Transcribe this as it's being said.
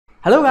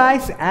Hello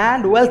guys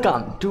and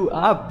welcome to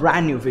a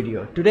brand new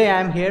video. Today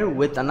I am here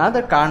with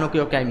another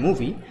Kyoukai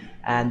movie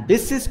and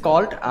this is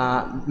called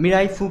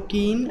Mirai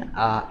Fukuin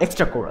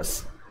Extra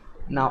Chorus.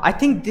 Now I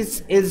think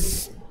this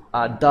is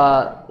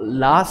the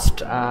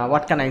last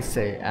what can I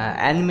say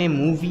anime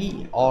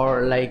movie,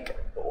 or like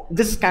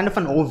this is kind of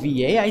an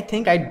OVA. I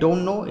think, I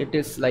don't know, it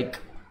is like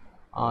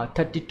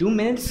 32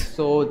 minutes,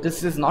 so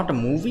this is not a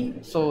movie,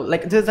 so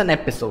like this is an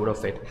episode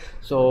of it.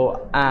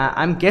 So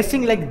I'm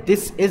guessing like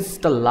this is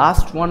the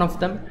last one of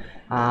them.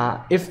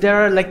 If there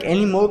are like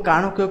any more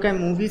Kyoukai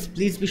movies,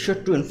 please be sure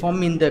to inform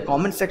me in the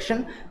comment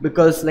section,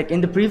 because like in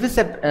the previous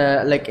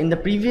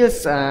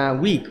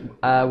week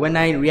when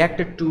I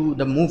reacted to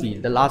the movie,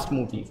 the last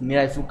movie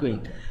Mirai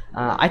Fukuin,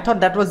 I thought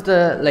that was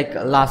the like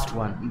last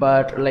one,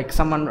 but like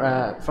someone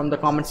from the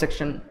comment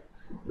section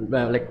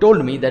like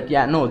told me that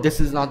yeah, no,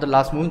 this is not the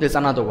last movie, there's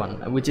another one,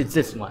 which is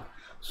this one.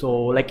 So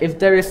like if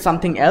there is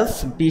something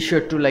else, be sure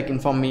to like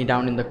inform me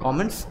down in the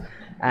comments.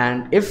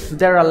 And if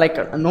there are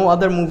like no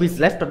other movies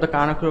left of the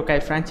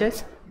Kyoukai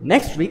franchise,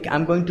 next week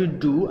I'm going to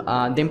do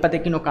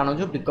Denpateki no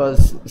Kanojo,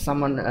 because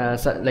someone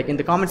like in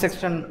the comment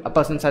section a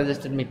person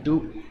suggested me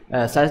to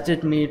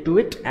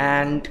it,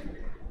 and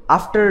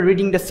after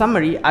reading the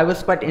summary I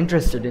was quite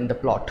interested in the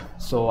plot,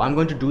 so I'm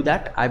going to do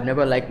that. I've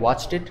never like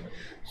watched it,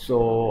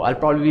 so I'll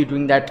probably be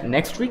doing that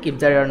next week if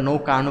there are no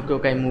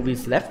Kyoukai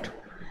movies left.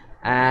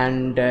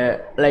 And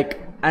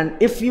and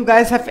if you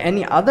guys have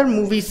any other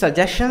movie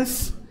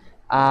suggestions,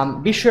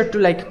 be sure to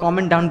like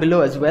comment down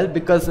below as well,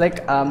 because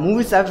like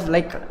movies I've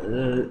like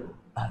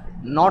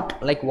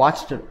not like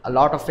watched a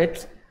lot of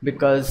it,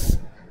 because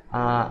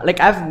like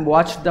I've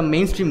watched the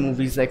mainstream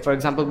movies, like for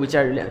example which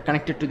are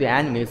connected to the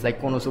animes, like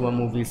Konosuba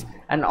movies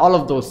and all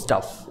of those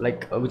stuff,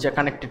 like which are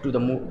connected to the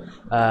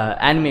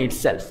anime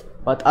itself.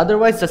 But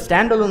otherwise the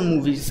standalone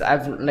movies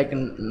I've like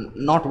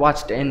not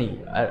watched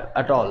any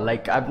at all.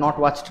 Like I've not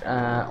watched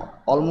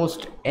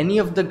almost any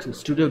of the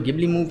Studio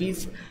Ghibli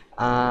movies.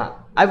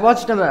 I've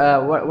watched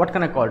what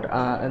can I call it,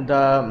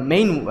 the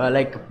main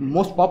like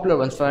most popular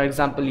ones, for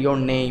example Your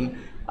Name,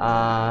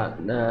 what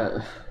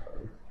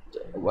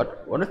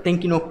is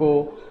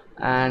Tenkinoko,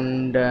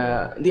 and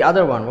the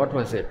other one, what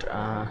was it,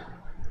 Koe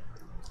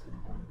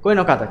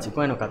no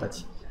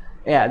Katachi.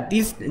 Yeah,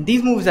 these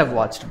movies I've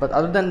watched, but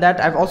other than that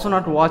I've also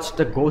not watched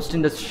the Ghost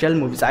in the Shell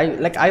movies.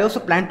 I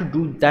also plan to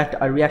do that,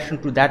 a reaction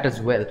to that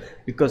as well,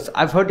 because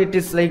I've heard it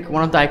is like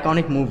one of the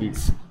iconic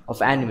movies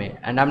of anime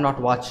and I've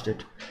not watched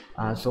it.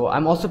 So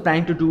I'm also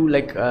planning to do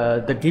like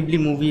the Ghibli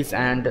movies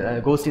and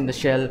Ghost in the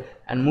Shell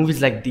and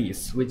movies like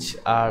these, which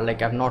are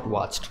like I've not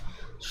watched.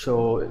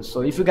 So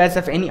if you guys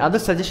have any other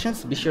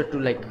suggestions, be sure to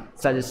like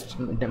suggest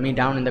me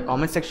down in the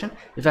comment section.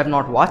 If I've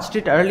not watched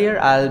it earlier,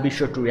 I'll be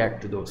sure to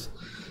react to those.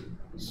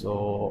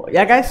 So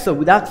yeah guys, so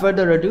without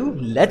further ado,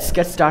 let's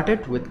get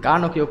started with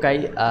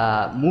Kyoukai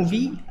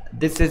movie.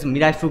 This is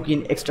Mirai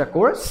Fukuin Extra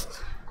Chorus,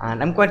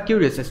 and I'm quite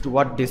curious as to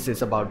what this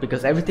is about,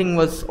 because everything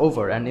was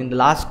over and in the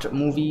last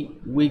movie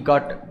we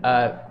got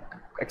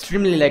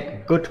extremely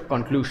like good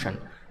conclusion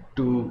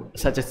to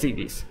such a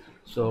series.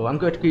 So I'm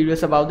quite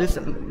curious about this.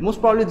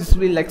 Most probably this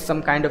will be like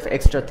some kind of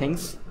extra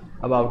things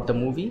about the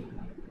movie,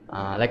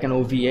 like an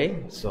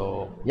OVA.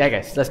 So yeah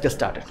guys, let's get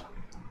started.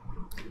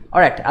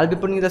 Alright, I'll be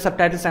putting the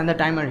subtitles and the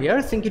timer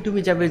here. Sync it to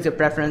whichever is your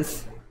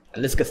preference.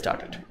 Let's get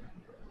started.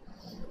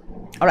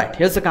 Alright,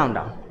 here's the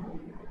countdown.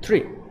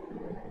 3,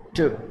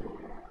 2,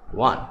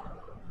 1,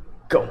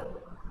 go.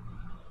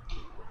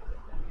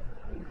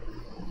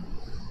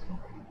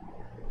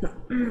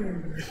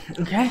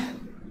 Okay.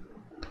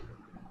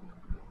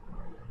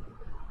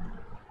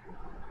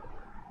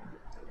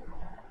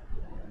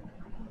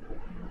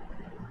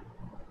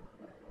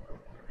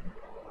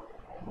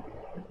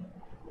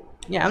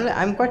 Yeah,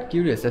 I'm quite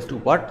curious as to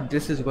what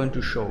this is going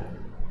to show.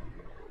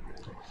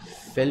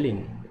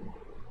 Felling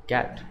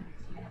cat.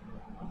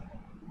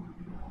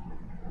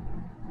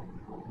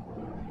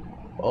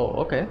 Oh,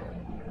 okay.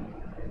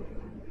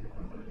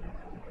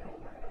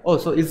 Oh,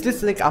 so is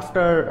this like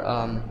after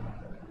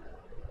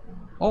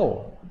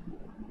oh.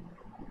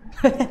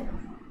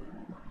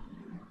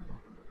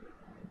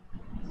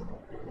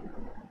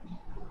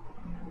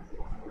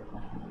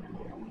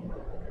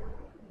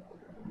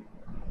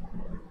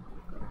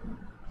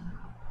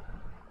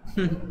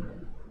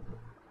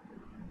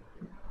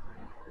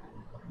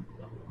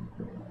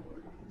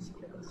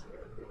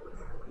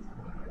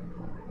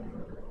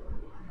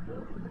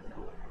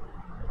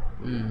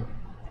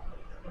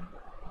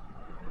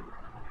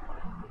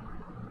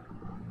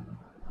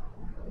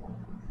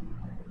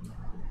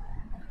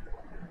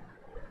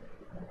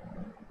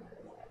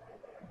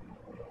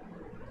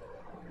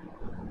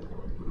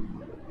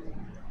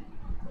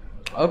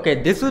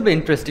 Okay, this will be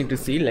interesting to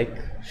see,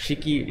 like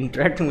Shiki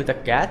interacting with a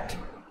cat.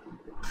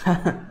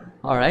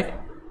 All right.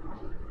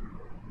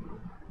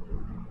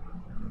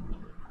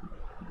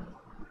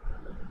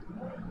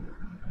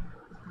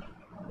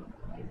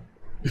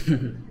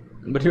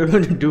 But you're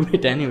going to do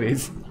it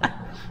anyways.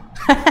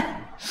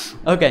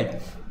 Okay.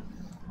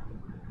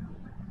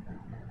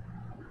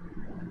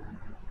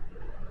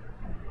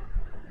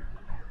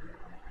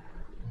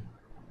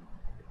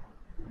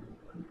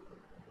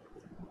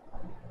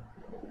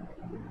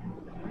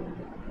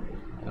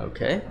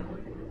 Okay.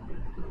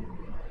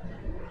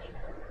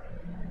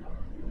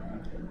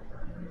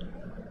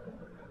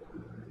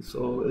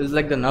 So it's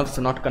like the nerves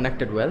are not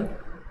connected well.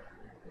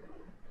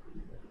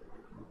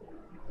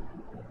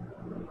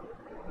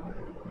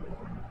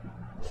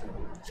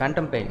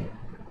 Phantom pain,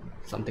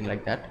 something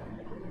like that.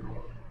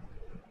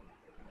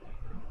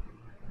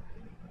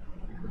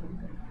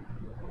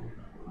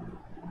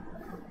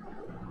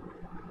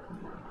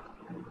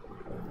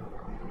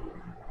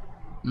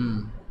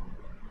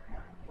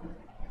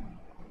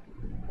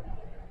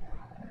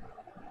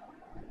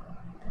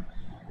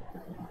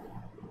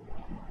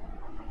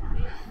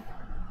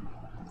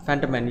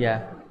 Phantom pain,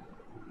 yeah.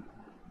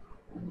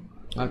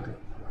 Okay.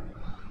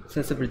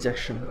 Sense of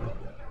rejection.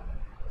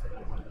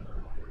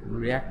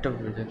 Reactive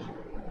rejection.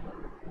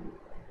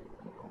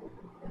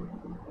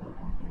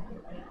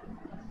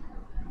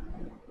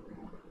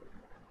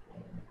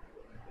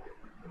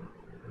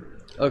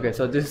 Okay,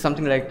 so this is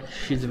something like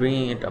she's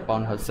bringing it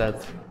upon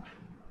herself.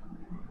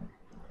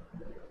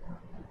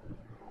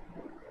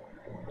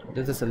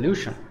 There's a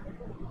solution.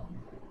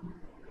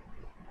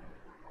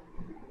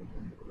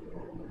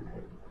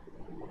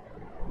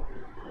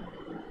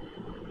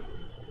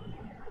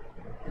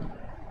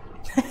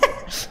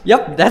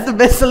 Yep, that's the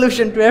best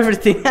solution to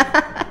everything.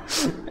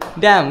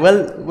 Damn,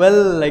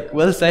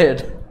 well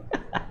said.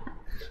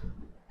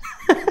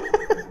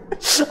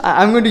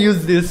 I'm going to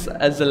use this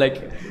as a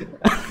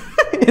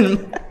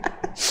in,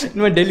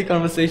 in my daily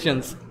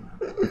conversations.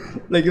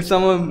 Like if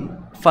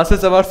someone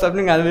fusses about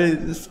something,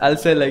 I'll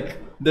say like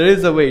there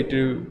is a way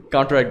to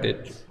counteract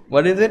it.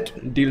 What is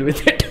it? Deal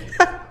with it.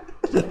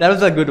 That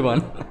was a good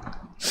one.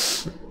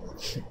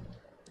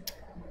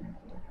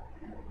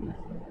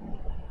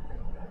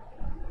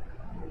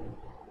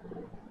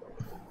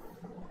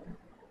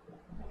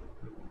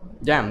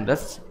 Damn,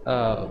 that's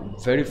a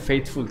very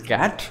faithful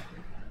cat.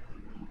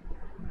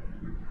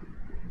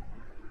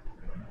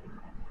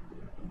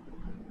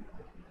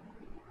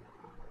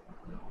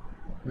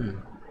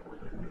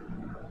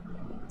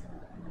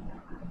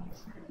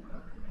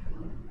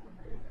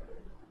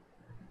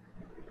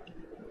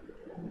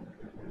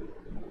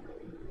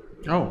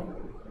 Oh,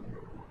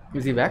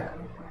 is he back?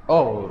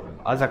 Oh,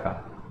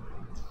 Azaka.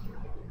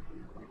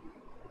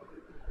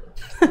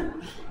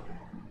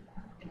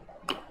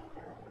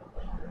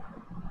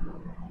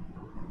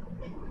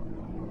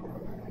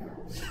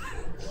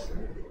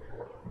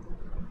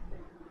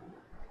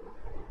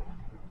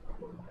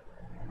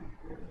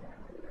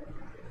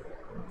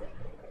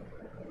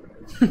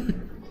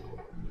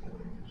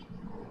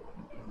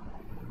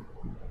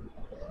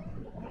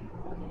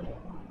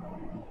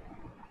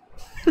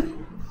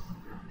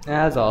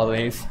 As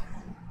always.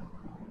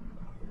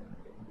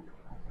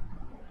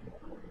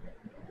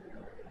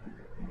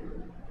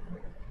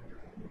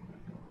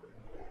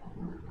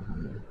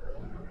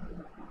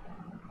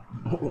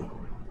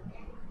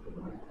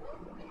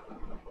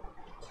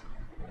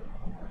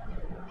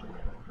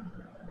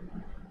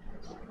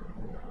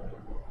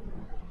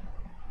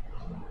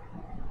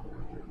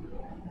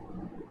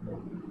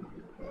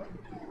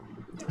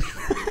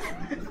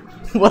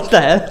 What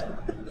the hell?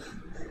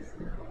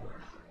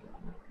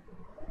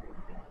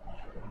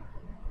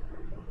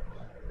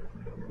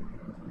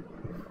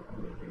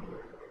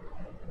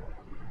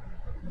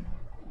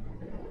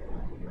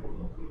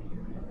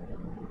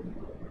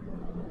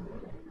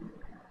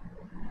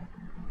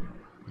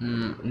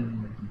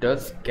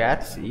 Does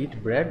cats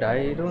eat bread?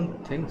 I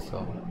don't think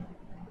so.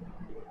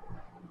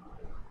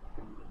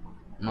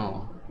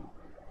 No.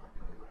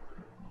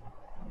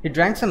 He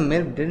drank some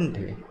milk, didn't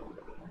he?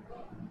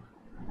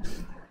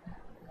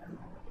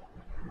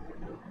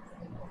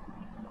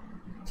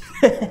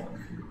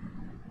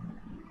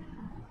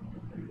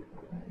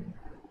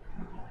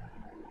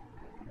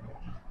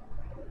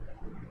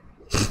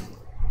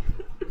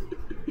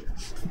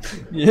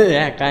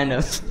 Yeah, kind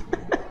of.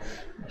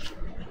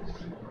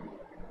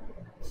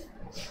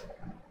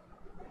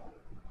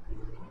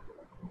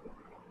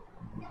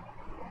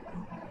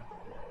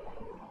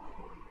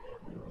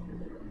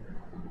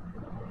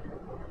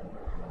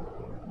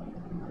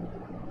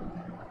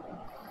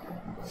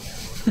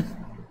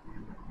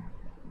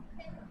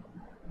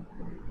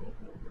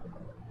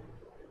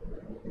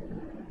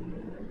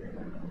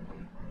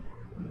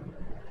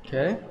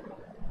 Okay.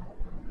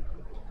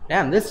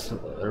 Damn, this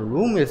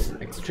room is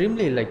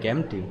extremely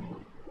empty.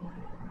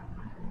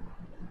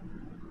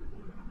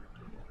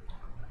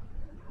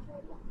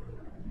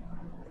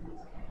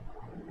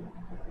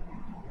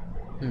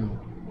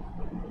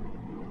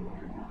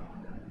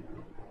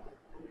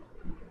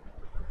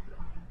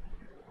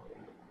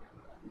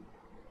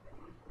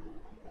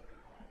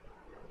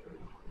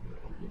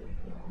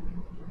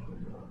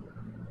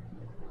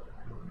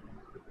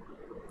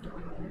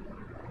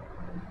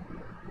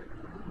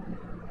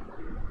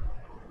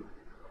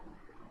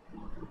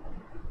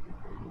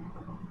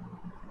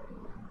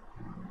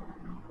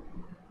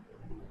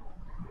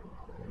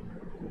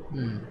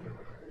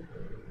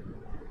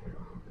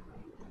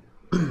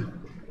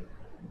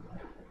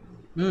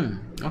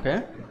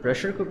 Okay.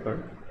 Pressure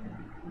cooker.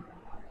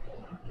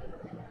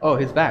 Oh,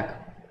 he's back.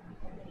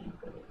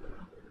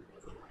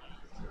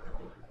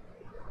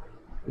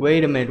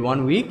 Wait a minute,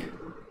 1 week?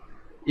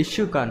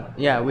 Ishukan,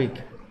 yeah,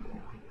 week.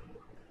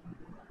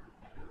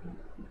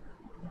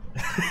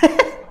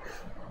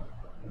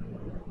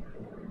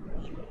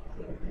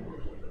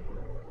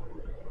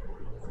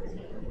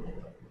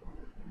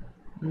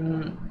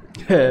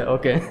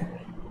 Okay.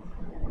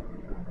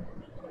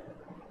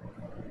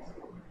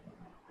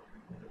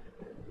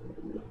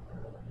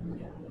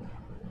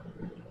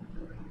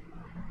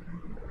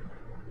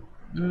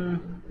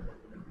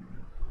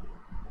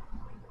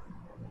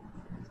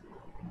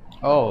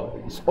 Oh,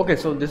 okay.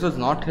 So this was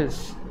not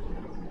his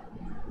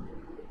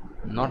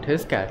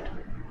cat.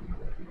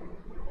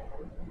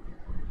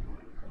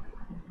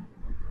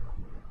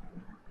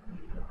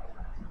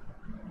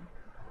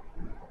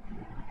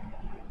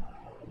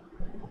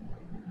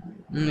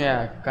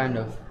 Yeah, kind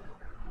of.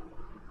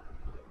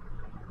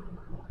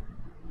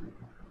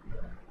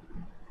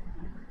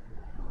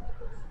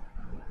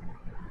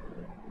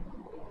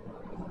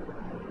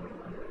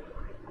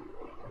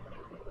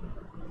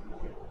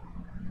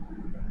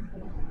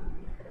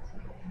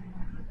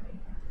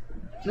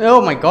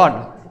 Oh my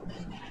God.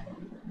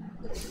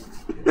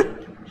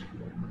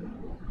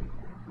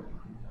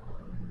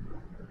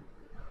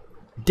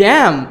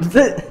 Damn.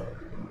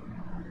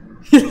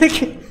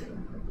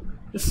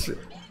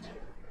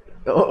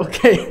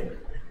 Okay.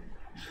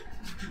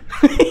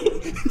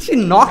 She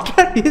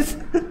knocked his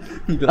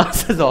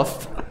glasses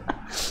off.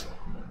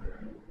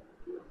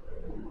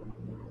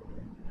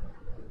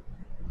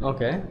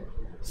 Okay.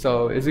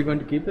 So is he going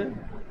to keep it?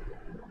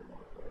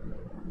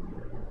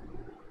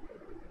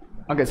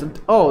 Okay. So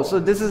so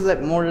this is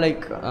like more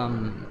like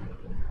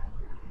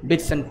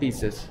bits and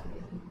pieces.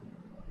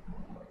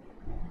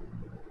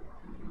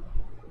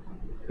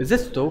 Is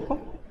this Toko?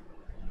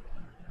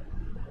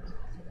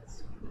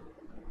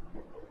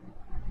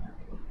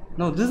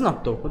 No, this is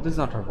not Toko. This is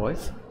not her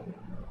voice.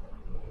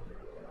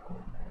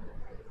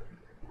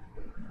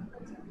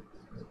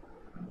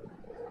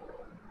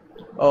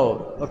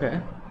 Oh,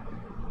 okay.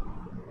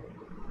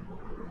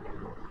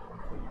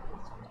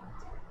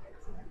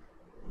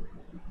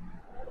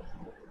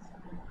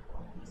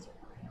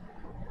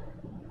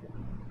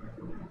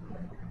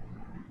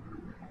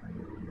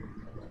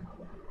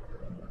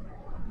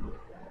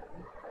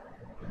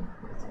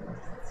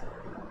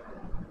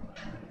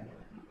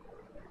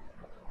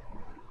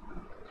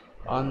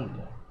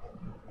 On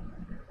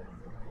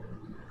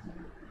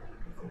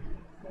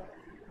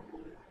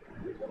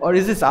or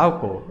is this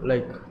Aoko,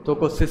 like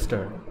Toko's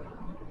sister?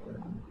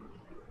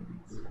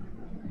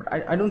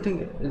 I don't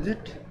think is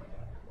it.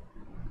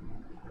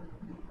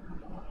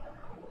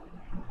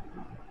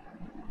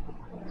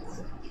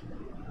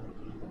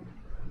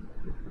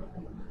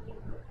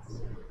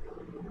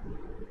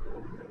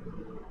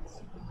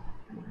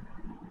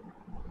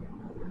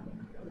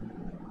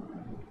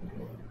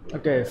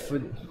 Okay,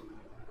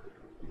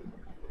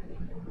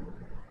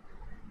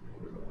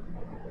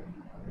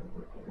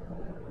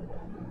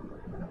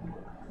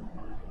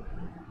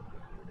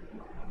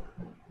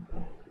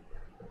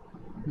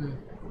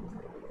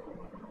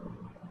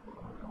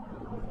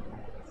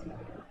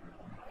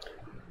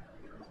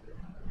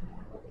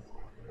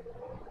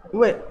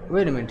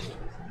 wait a minute.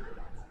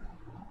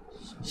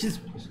 She's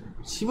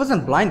she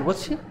wasn't blind,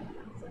 was she?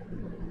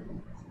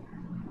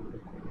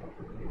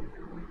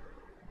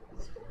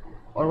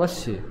 Or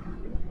was she?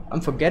 I'm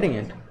forgetting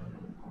it.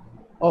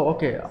 Oh,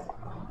 okay.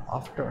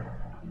 After.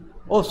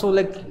 Oh, so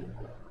like,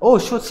 oh,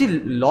 so she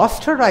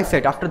lost her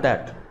eyesight after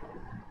that.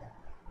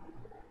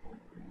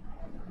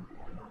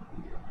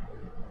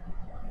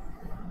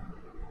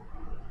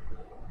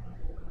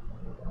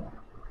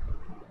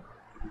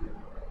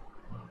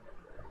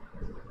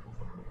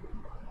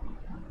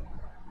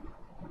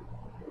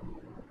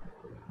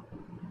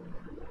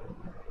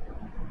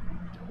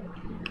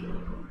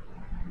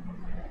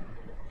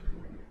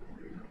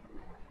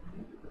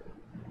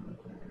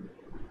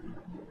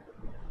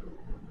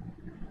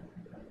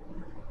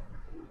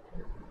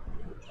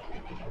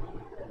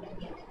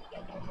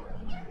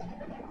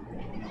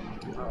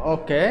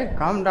 Okay,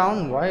 calm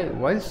down. Why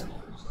is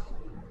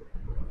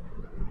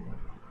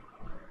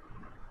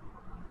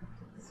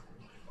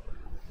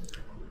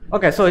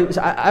okay? So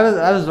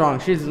I was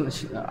wrong.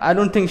 I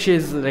don't think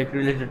she's like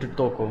related to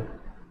Toko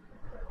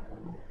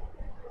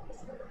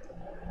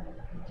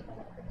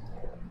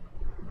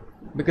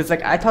because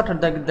like I thought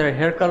that their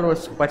hair color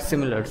was quite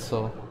similar.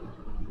 So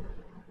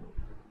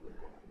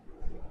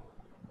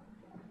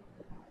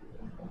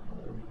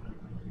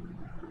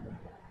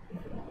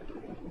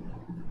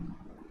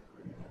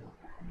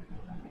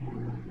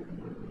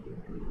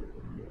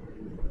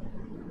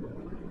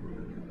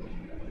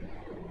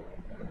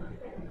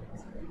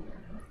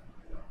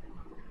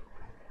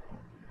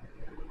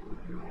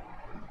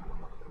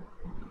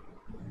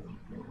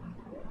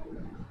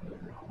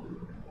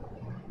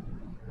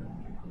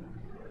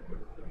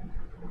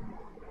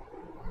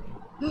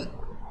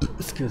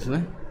excuse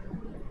me.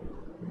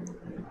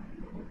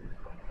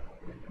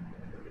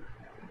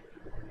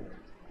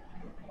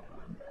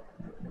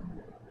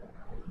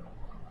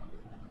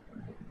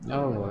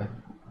 Oh boy.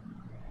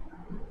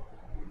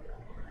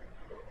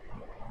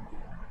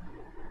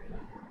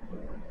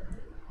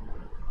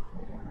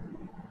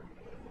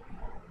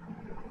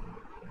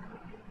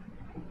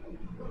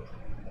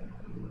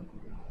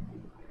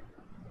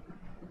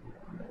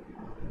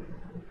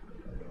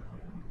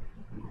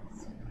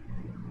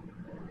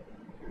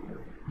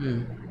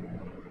 Hmm.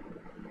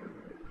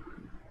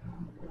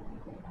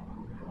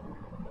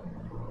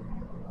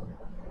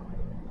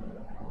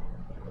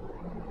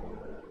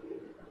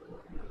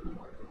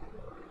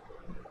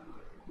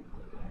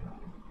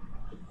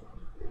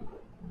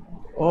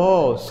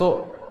 Oh,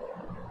 so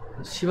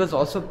she was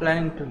also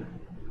planning to.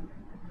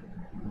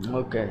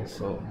 Okay,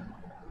 so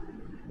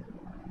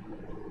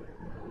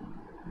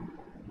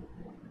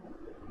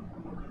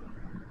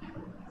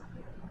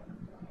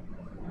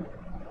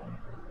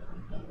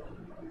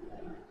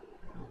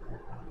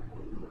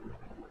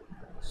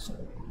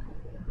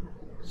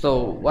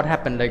what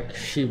happened? Like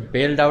she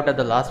bailed out at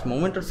the last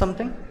moment or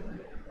something?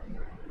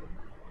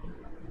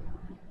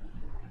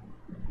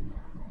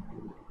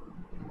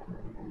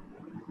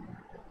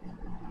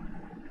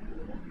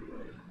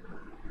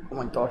 Oh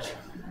my gosh.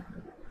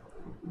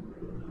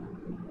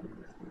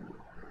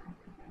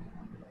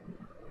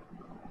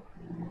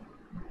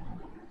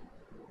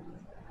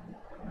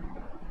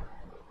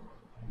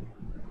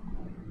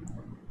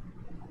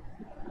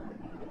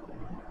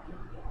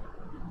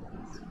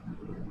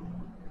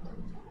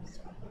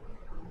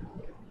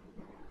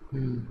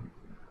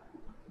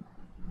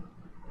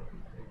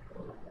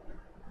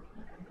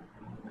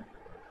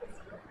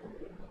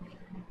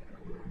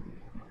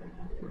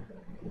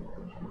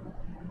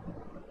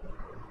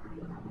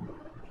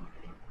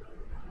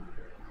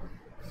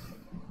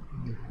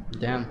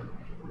 Damn.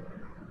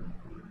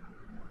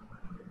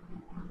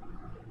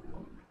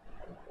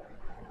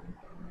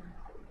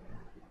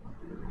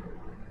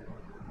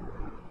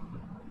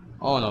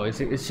 Oh no,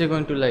 is she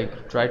going to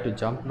like try to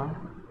jump now?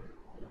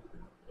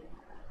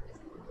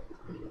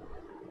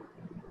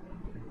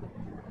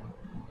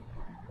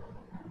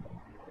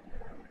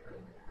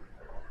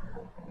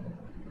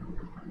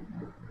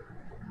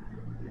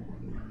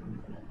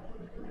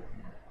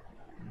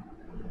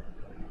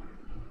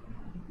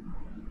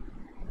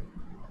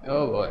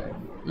 Oh boy.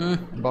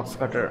 Box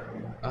cutter.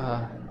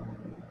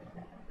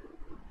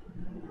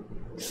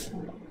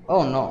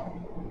 Oh no.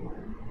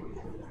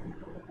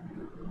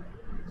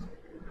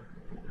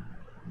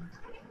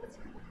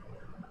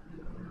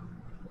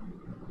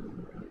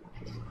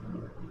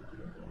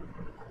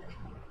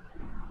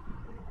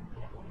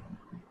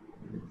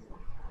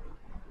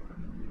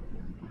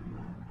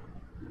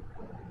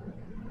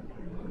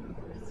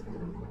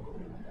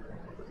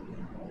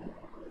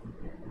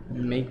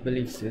 Make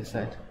believe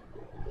suicide.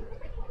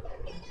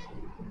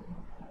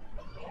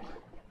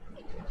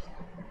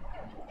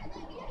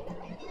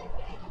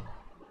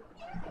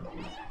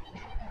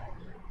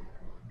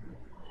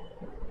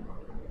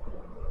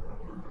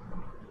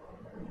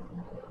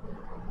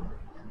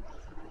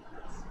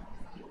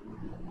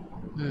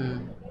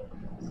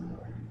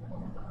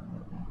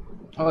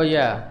 Oh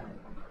yeah.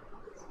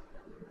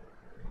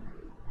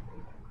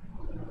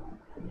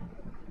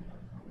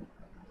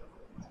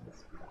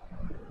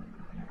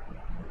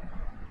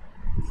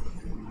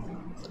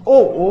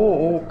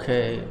 Oh,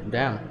 okay.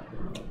 Damn.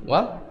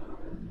 Well.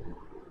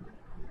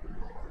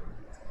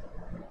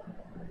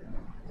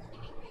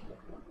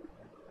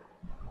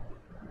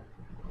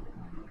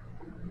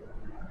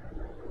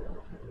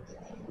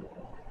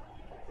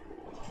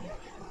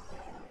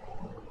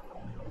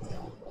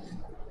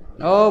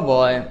 Oh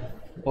boy.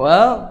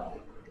 Well.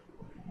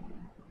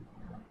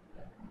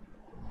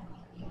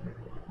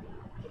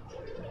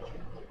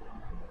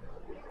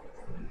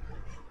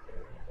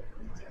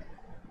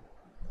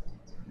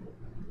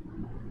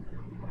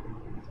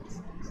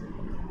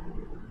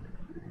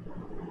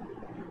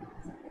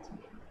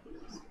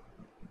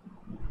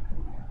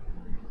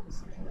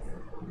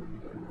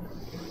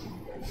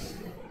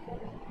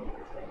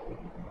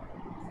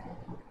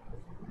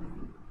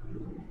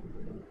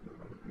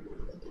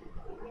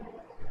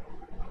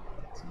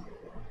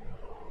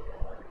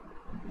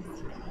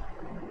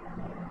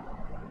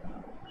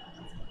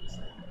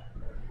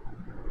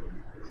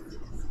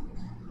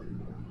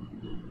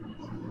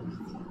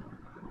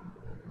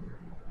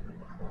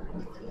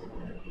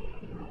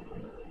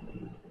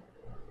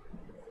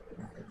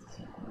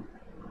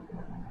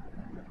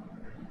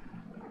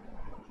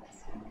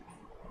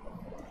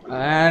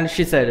 And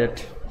she said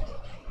it.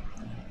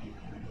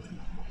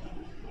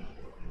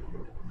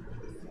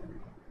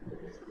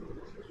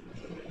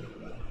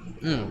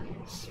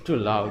 It's too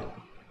loud.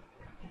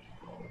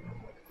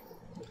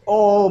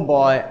 Oh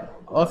boy.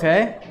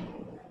 Okay.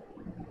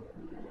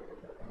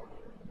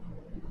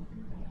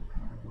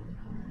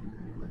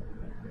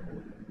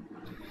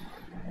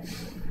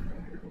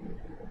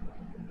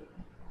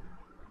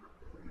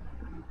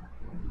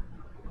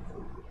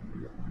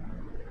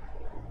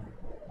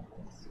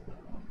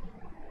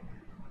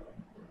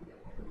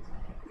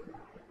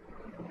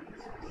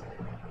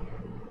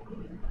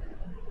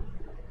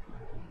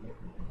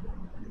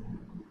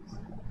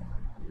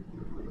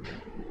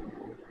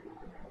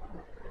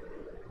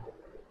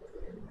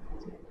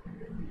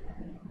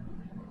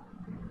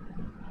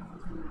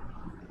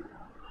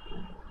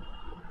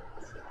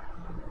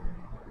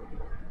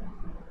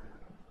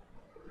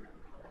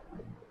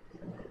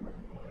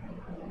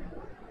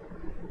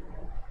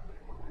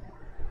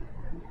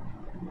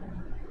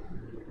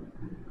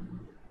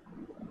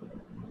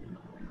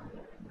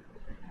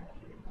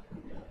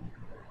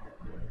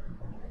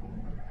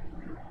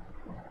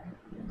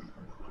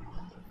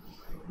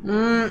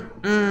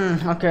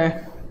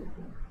 Okay.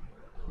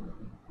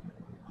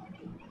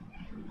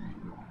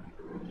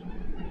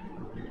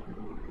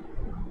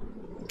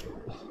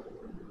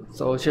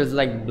 So she's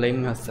like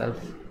blaming herself.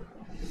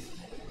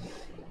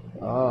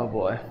 Oh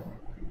boy.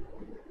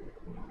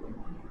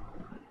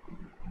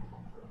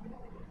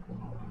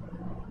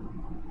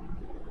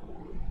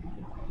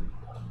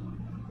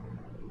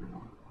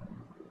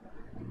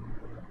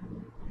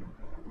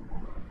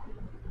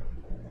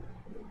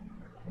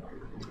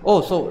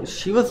 Oh, so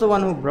she was the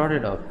one who brought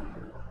it up,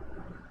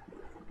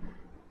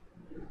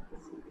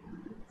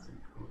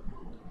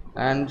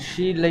 and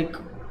she like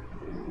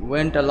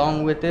went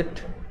along with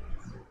it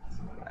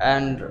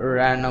and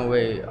ran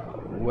away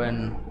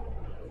when.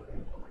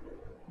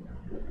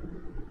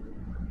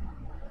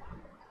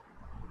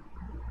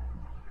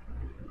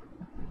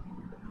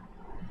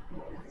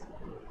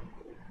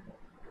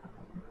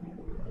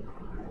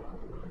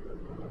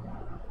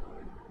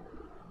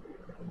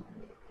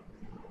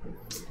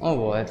 Oh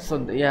boy. So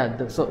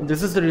yeah. So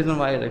this is the reason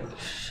why like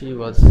she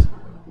was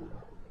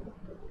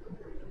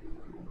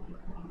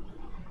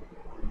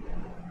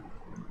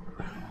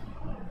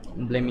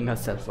blaming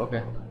herself.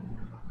 Okay.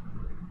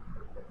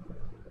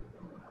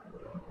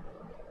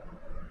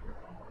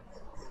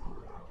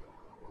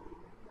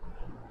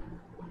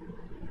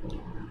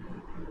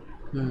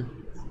 Hmm.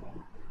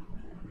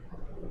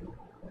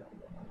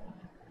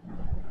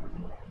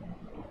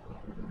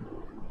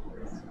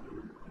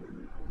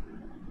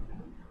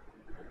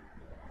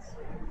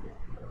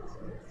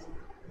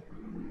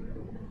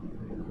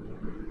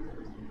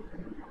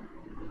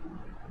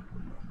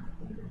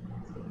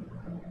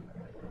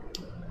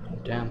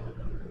 Damn.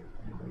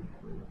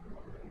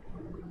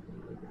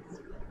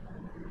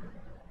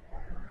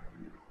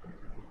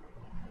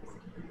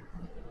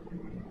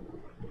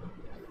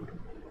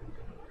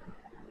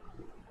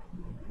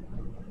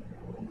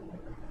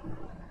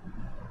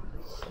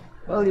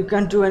 Well, you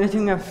can't do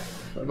anything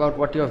about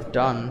what you have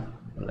done.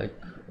 Like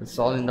it's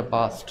all in the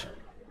past.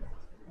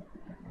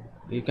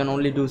 You can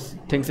only do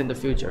things in the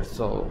future.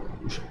 So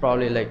you should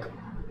probably like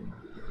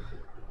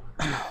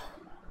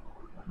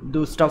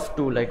do stuff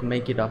to like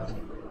make it up.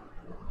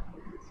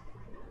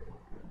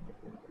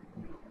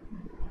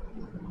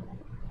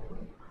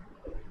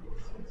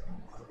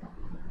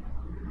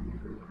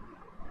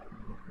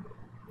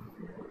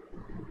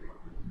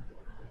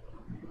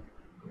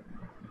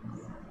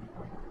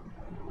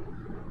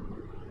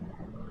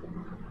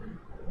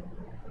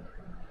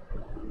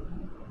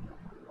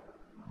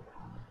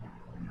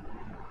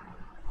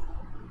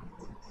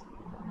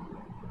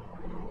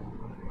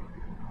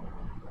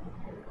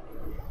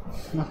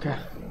 Okay.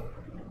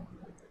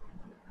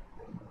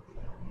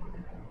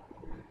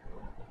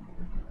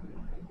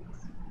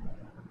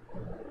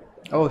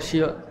 Oh,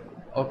 she.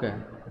 Okay.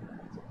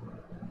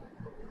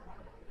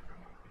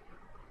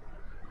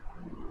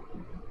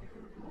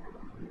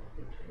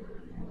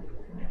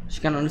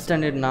 She can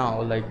understand it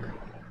now. Like.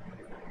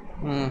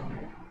 Hmm.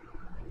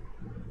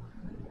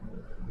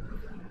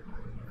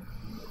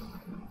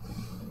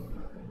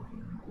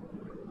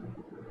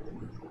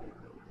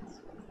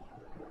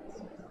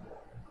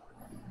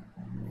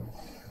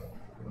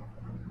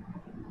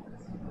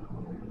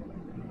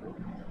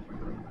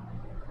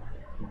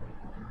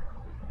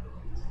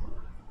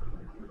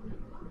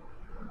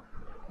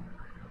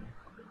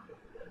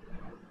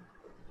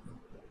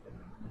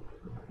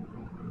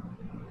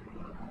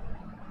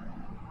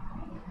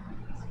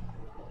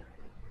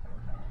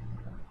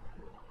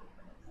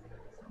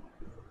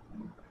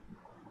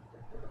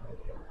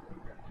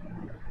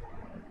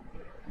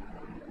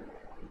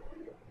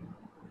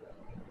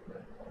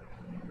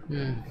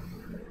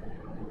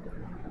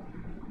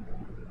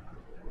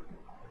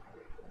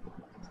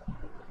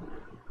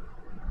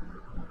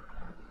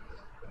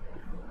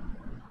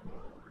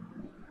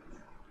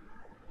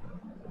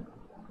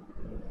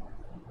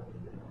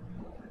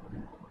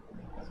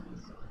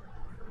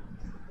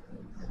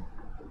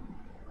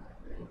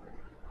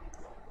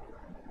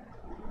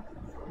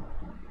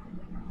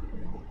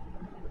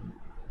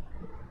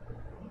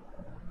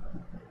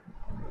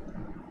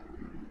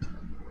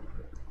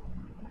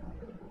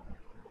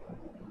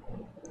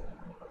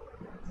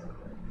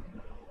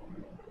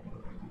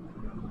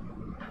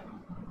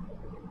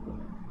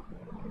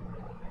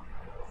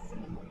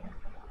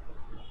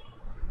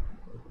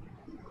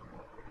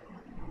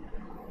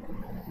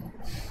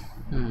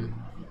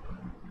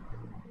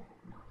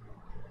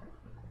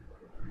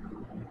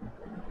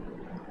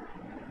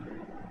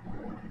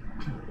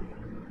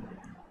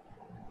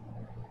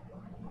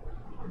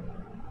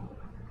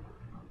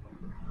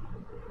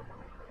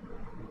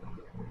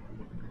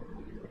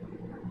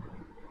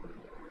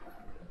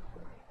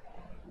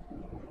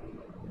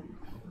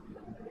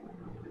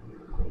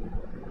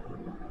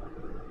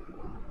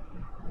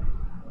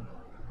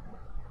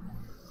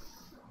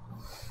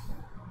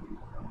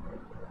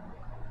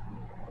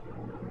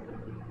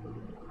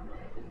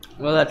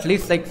 Well, at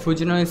least like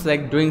Fujino is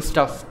like doing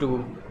stuff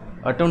to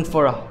atone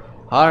for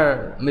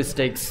her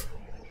mistakes.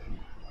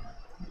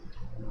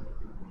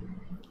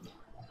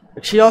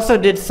 She also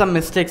did some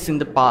mistakes in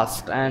the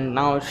past, and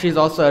now she's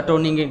also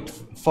atoning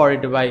for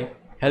it by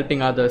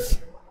helping others.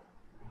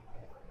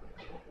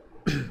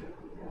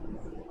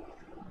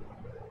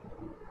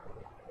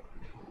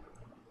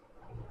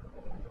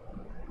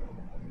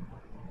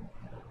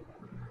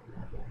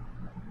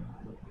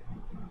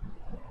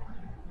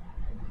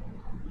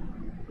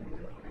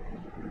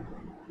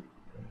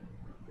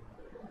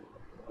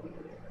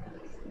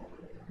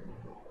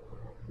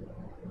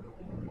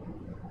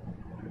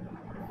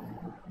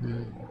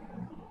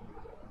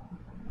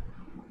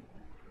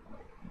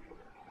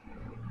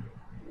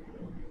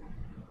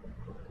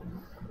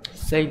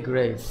 Say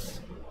grace.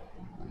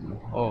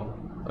 Oh,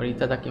 or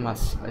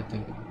itadakimasu, I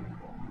think.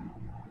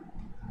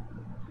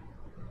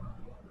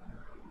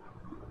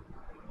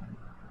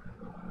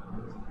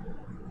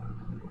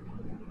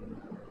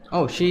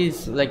 Oh,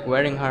 she's like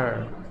wearing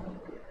her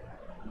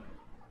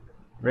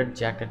red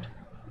jacket.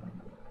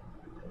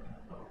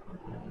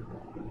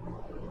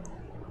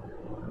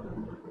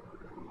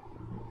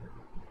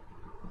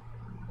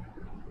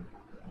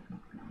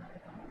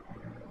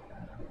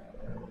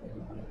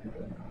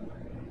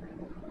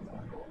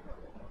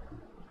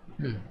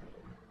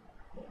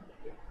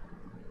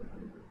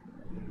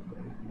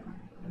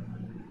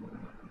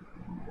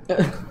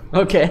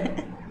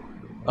 Okay.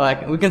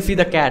 Oh, we can see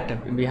the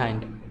cat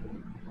behind.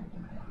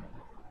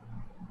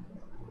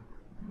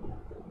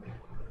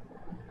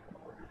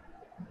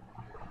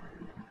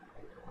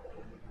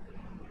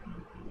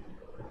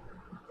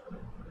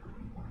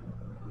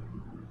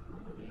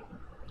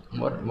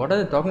 What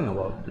are they talking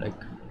about? Like,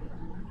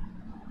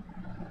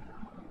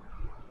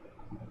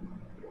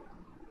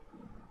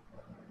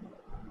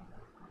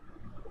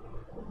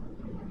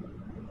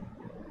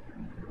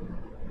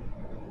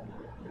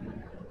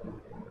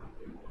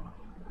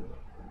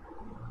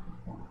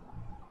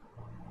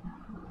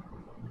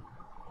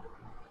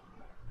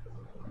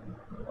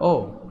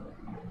 oh,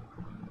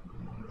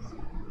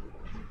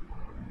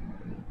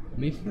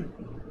 me.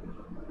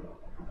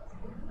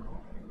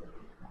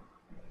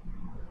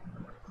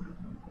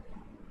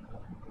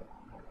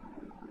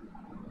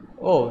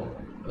 Oh,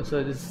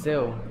 so this is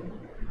Seo.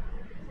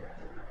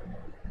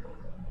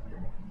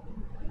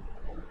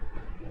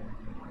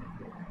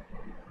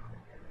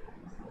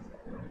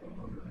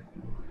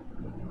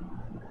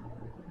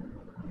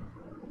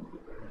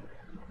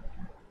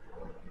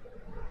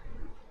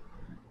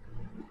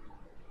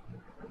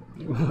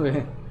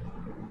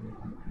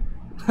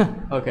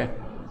 Okay.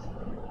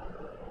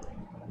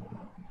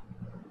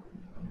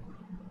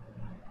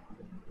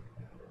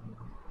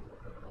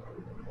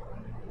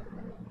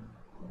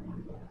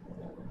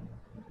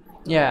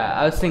 Yeah,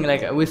 I was thinking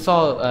like we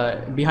saw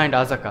behind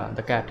Azaka,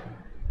 the cat.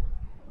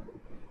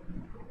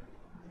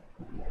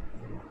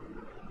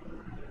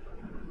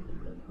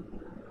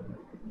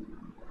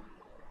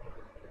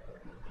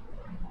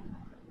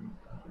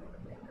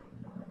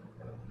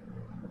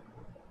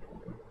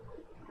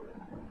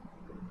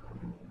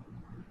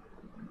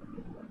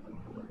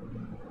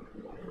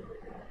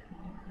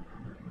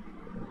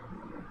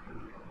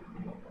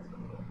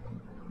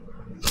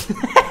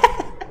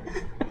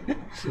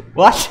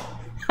 What?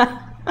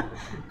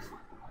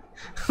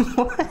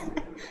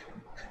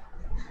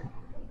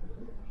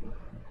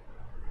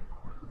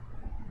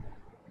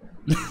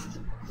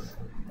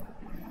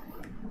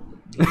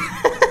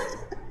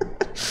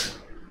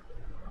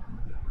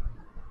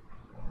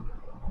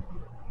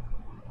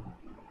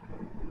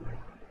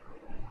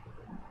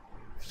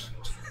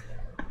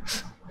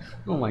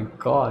 Oh my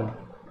god.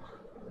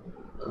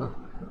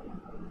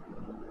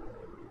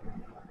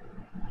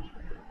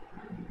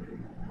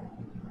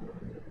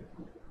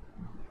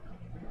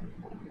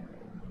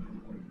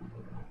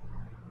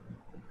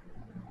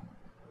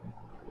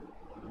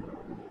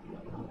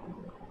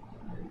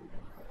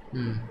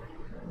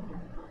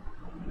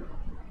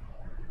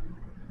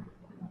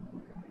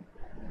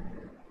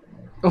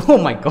 Oh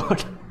my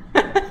god.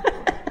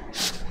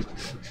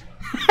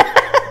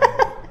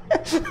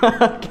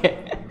 Okay.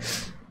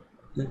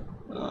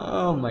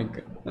 Oh my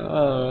god.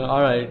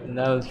 All right,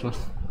 that was fun.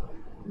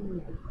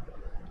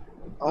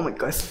 Oh my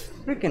god, it's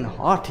freaking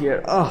hot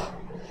here. Oh.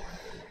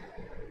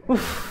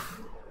 Oof.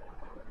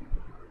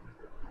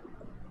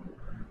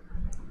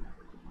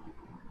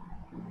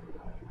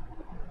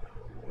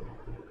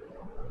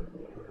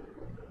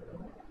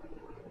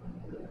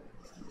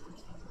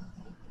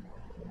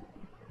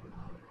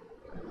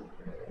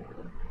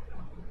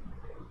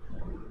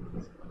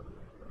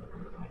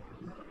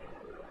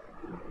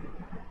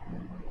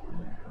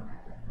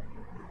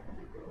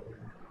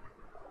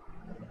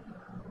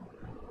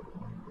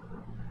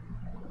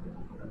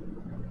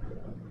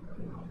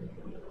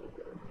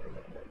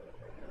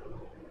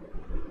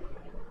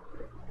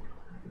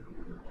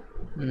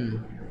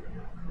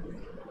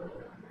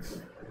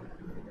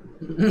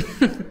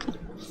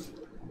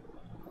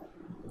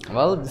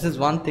 Well, this is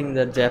one thing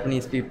that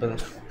Japanese people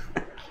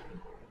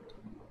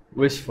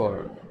wish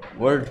for: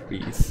 world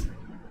peace.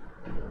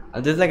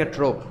 This is like a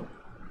trope.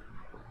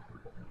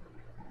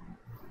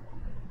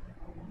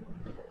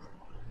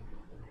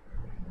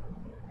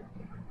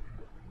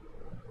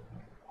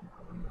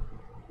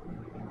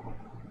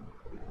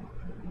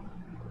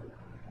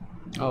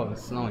 Oh,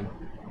 it's snowing.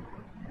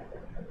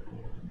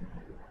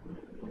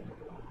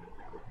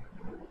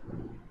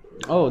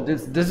 Oh,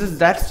 this is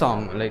that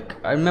song. Like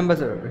I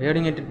remember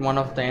hearing it in one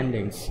of the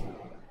endings.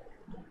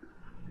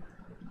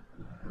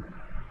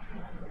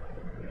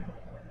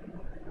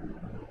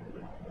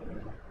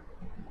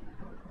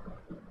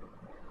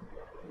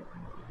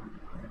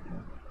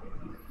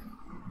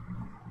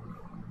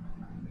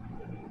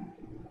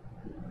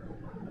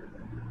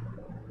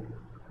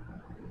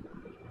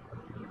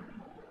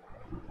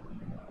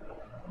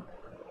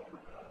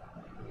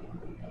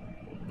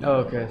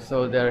 Okay,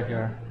 so they're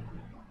here.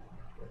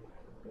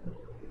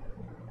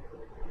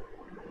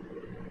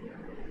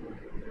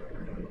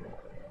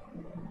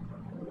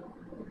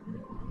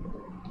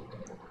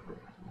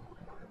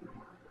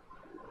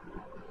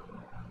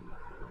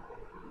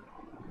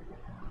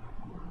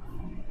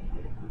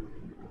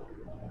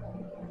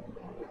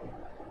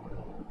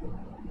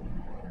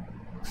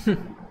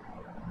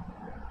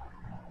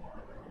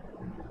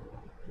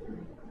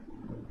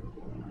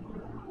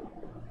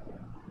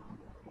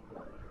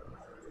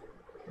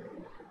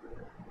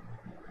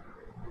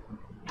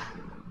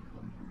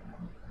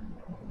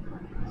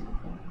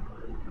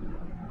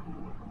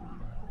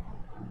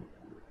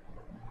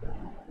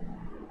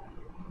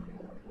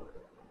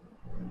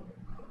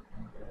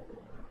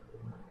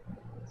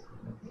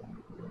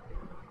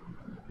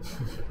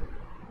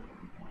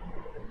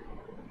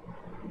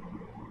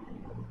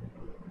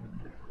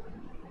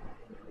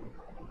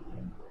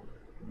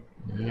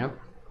 Yep.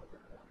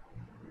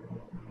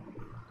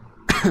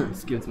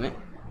 Excuse me.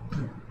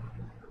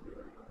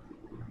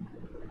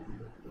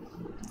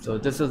 So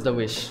this is the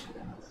wish.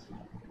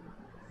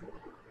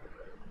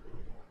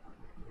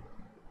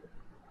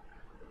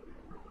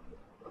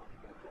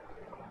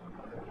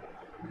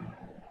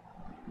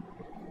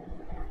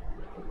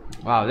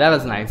 Wow, that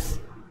was nice.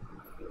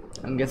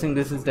 I'm guessing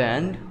this is the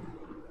end.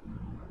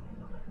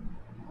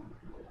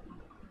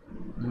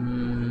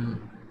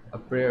 A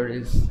prayer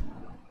is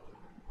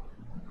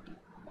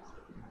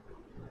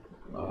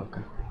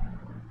okay.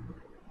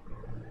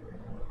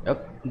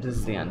 Yep, this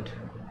is the end.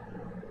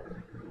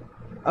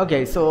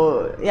 Okay,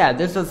 so yeah,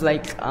 this was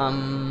like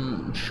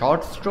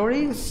short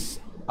stories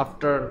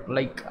after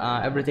like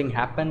everything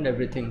happened,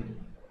 everything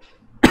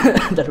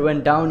that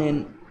went down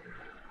in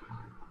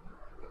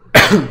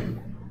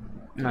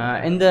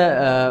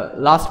the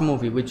last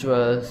movie, which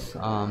was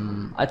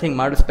I think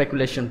Murder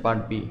Speculation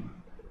Part B.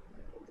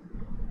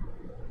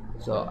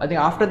 So I think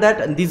after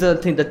that, these are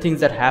the things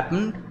that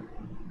happened,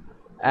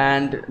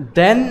 and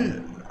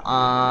then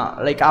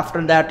like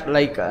after that,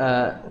 like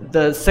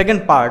the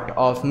second part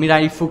of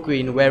Mirai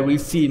Fukuin, where we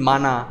see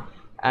Mana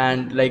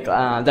and like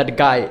that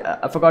guy,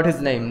 I forgot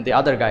his name, the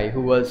other guy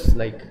who was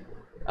like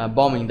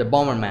bombing, the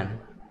bomberman.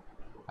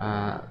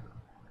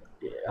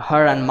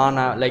 Her and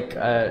Mana, like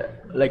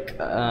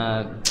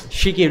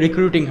Shiki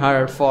recruiting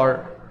her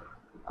for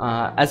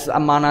as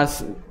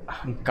Mana's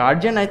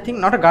guardian, I think,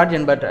 not a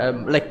guardian, but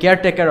like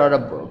caretaker or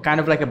a kind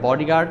of like a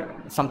bodyguard,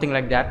 something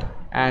like that,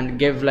 and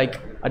gave like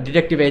a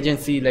detective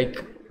agency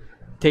like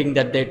thing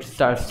that they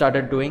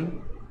started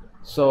doing.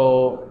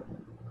 So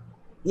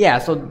yeah,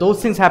 so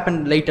those things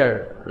happened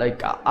later,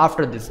 like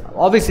after this,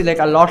 obviously like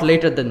a lot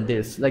later than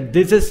this. Like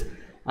this is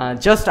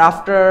just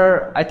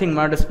after I think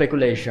Murder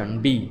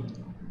Speculation B.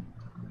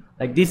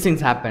 Like these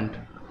things happened.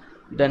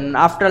 Then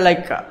after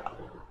like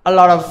a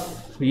lot of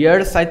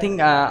years, I think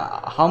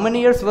how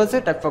many years was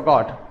it, I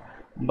forgot,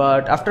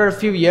 but after a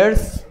few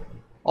years,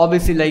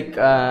 obviously like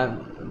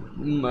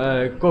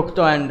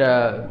Kokuto and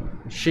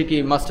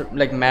Shiki must have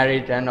like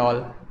married and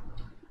all.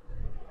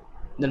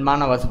 Then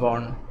Mana was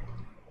born.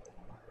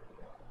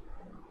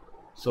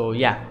 So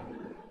yeah.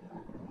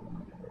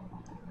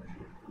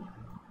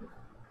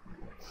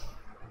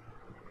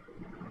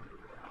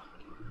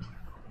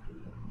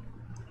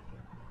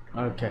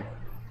 Okay.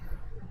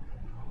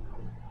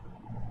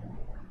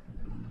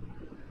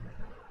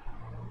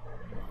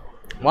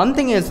 One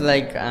thing is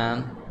like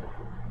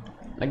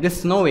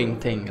this snowing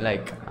thing,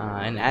 like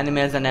in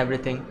animes and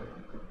everything,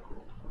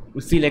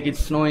 we see like it's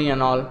snowing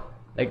and all.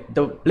 Like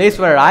the place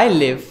where I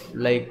live,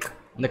 like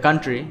in the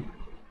country,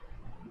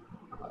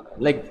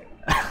 like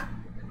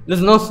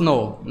there's no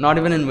snow, not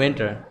even in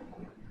winter.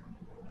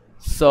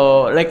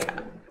 So like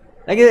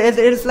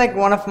it's like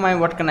one of my,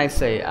 what can I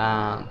say,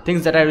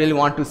 things that I really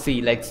want to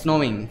see, like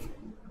snowing.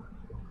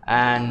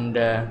 And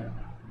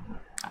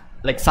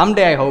like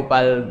someday I hope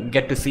I'll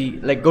get to see,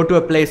 like go to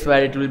a place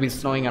where it will be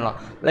snowing a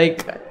lot.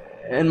 Like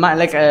in my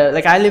like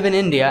I live in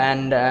India,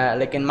 and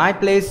like in my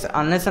place,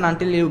 unless and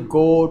until you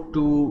go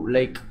to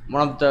like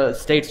one of the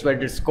states where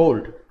it's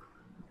cold,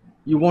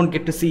 you won't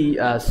get to see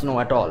snow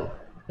at all.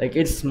 Like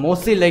it's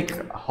mostly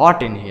like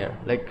hot in here,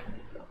 like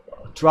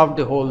throughout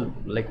the whole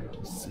like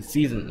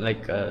season,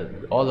 like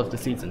all of the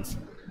seasons.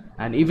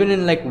 And even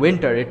in like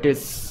winter, it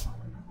is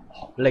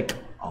like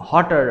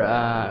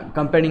hotter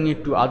comparing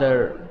it to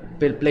other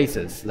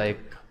places like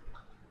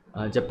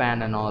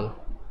Japan and all.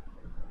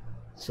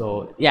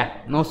 So yeah,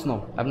 no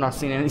snow. I've not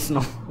seen any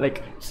snow,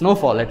 like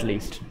snowfall at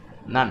least,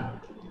 none.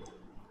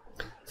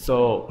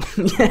 So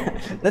yeah,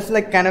 that's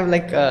like kind of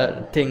like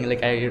a thing.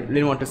 Like I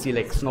really want to see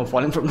like snow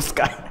falling from the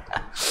sky.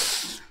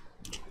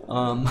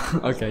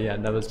 Okay, yeah,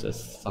 that was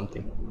just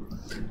something.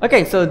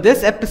 Okay, so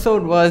this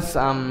episode was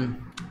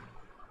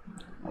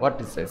what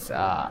is this?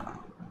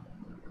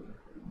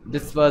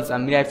 This was a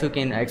Mirai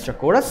Fukuin extra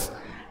chorus,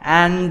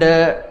 and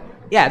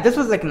yeah, this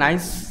was like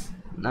nice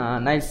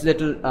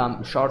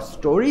little short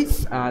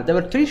stories. There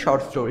were 3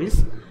 short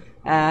stories,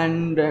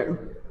 and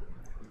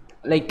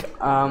like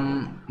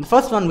the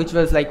first one, which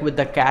was like with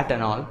the cat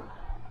and all,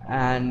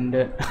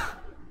 and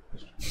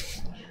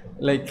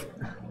like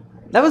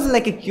that was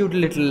like a cute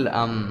little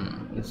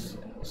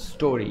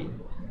story,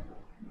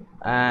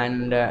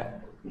 and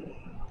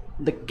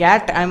the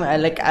cat,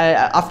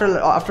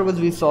 afterwards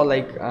we saw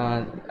like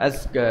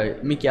as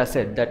Mikia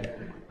said that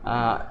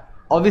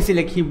obviously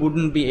like he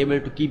wouldn't be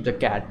able to keep the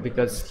cat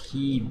because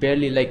he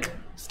barely like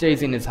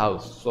stays in his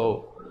house,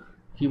 so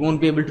he won't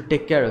be able to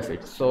take care of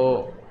it.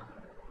 So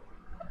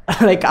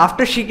like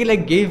after Shiki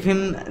like gave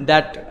him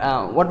that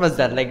what was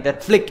that, like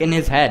that flick in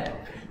his head,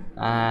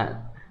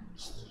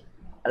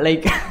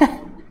 like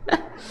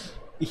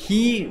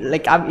he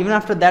like even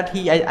after that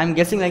I'm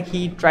guessing like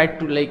he tried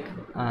to like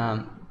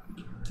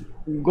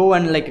go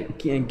and like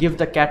give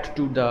the cat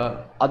to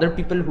the other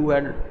people who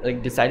had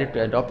like decided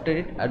to adopt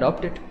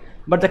it,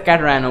 but the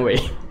cat ran away.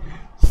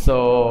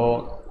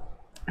 So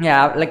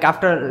yeah, like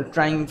after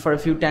trying for a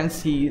few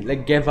times he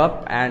like gave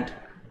up, and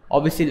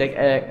obviously like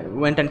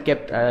went and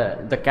kept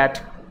the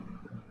cat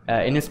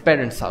in his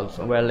parents' house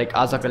where like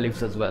Asaka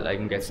lives as well,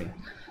 I'm guessing.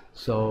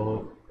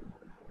 So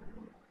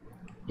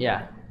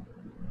yeah.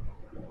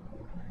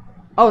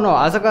 Oh no,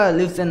 Asaka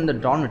lives in the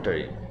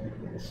dormitory.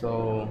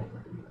 So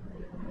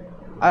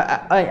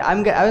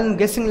I'm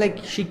guessing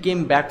like she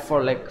came back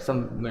for like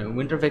some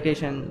winter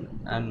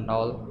vacation and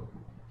all.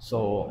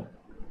 So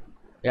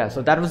yeah,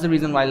 so that was the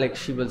reason why like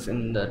she was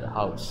in the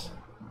house.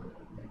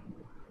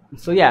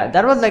 So yeah,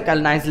 that was like a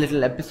nice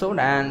little episode,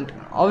 and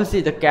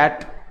obviously the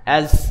cat,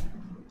 as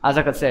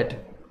Asaka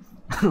said,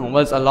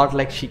 was a lot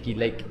like Shiki.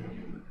 Like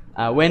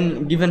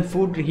when given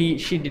food,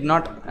 she did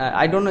not.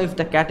 I don't know if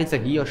the cat is a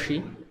he or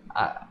she.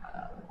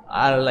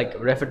 I'll like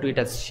refer to it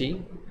as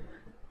she.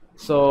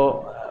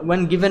 So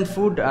when given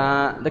food,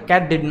 the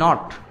cat did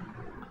not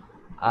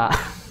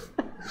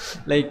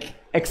like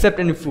accept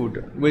any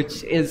food,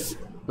 which is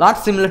a lot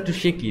similar to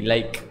Shiki.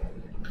 Like.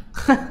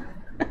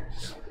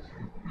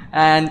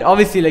 And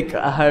obviously like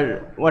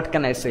her, what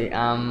can I say,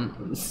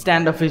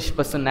 standoffish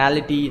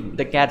personality,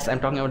 the cats, I'm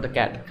talking about the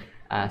cat,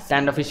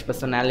 standoffish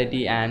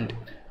personality, and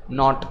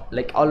not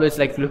like always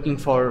like looking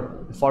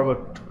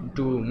forward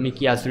to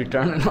Mikia's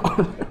return and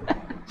all.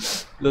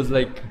 Those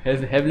like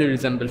heavily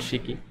resemble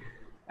Shiki.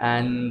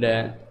 And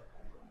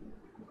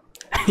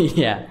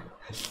yeah,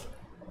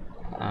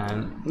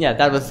 yeah,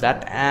 that was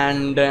that.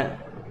 And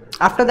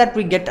after that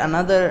we get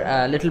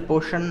another little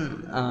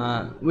portion,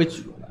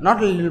 which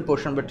not a little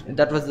portion, but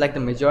that was like the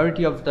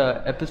majority of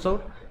the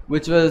episode,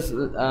 which was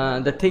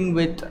the thing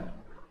with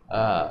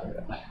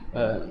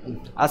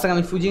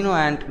Asakami Fujino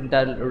and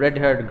the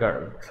red-haired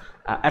girl.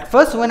 At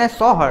first when I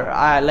saw her,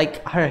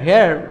 like her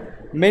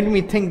hair made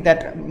me think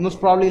that most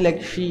probably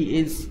like she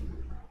is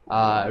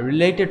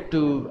related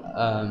to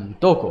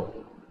Toko,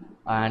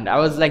 and I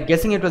was like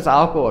guessing it was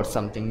Aoko or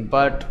something,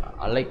 but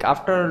like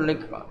after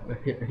like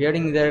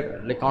hearing their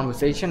like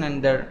conversation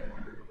and their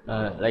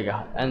like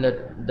and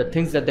the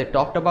things that they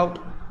talked about,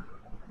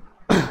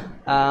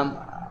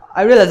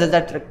 I realized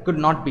that could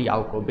not be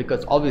Aoko,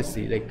 because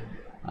obviously like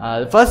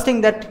the first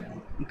thing that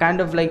kind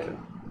of like,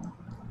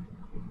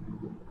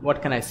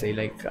 what can I say,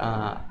 like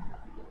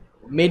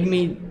made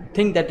me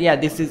think that yeah,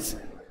 this is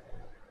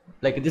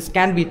like this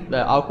can't be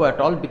Aoko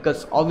at all,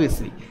 because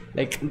obviously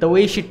like the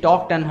way she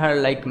talked and her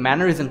like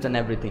mannerisms and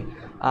everything,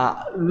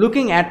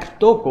 looking at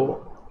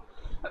Toko.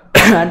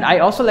 And I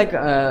also like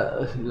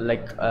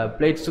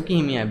played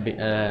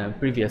Tsukihime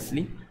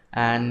previously,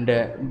 and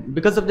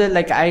because of that,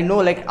 like I know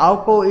like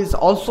Aoko is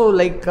also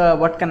like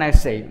what can I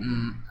say,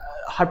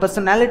 her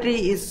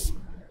personality is,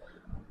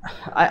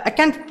 I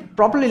can't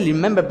properly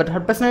remember, but her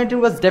personality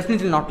was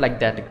definitely not like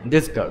that,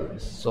 this girl.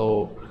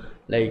 So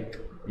like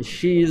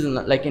she is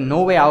like in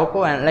no way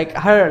Aoko, and like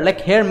her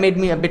like hair made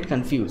me a bit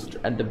confused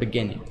at the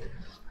beginning.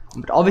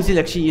 But obviously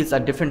like she is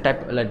a different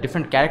type, like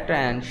different character,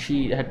 and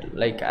she had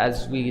like,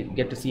 as we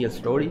get to see a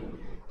story,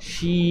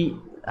 she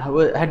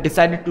had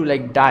decided to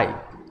like die,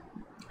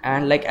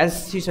 and like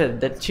as she said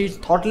that she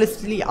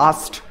thoughtlessly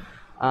asked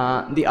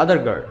the other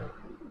girl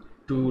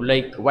to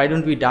like, why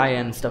don't we die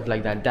and stuff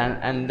like that.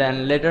 And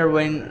then later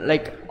when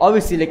like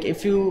obviously like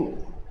if you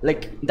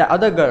like, the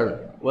other girl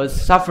was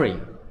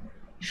suffering,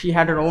 she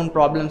had her own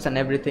problems and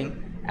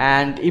everything,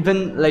 and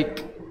even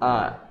like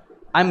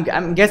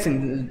I'm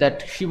guessing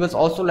that she was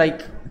also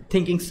like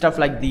thinking stuff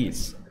like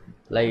these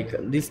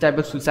type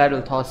of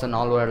suicidal thoughts and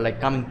all were like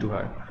coming to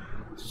her.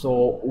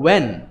 So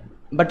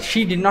but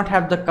she did not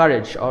have the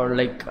courage or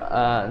like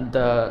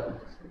the,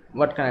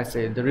 what can I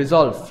say, the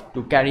resolve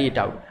to carry it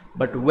out.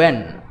 But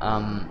when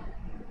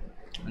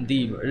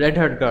the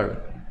red-haired girl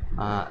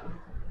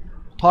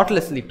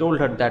thoughtlessly told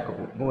her that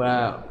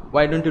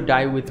why don't you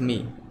die with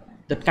me,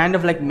 that kind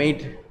of like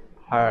made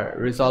her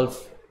resolve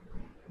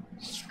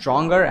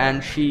stronger,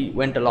 and she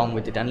went along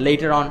with it. And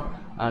later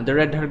on, the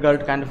red hair girl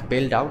kind of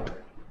bailed out,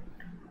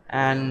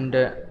 and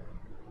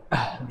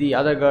the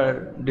other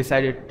girl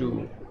decided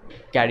to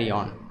carry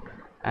on.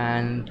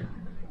 And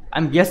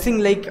I'm guessing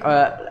like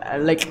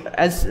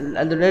as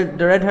the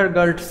red hair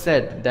girl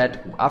said,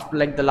 that after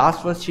like the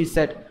last verse she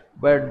said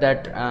where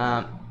that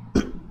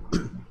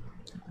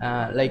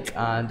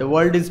the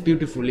world is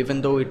beautiful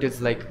even though it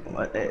is like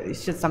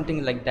it's just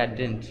something like that,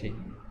 didn't she?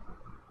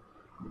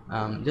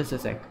 Just a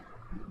sec.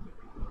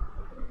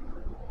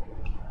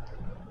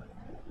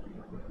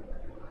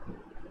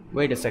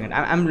 Wait a second,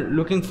 I'm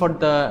looking for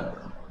the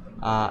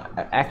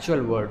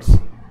actual words.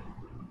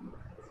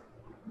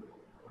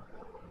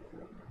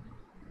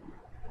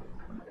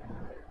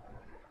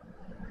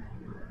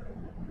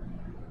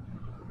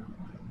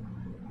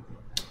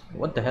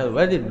 What the hell,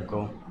 where did it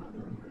go?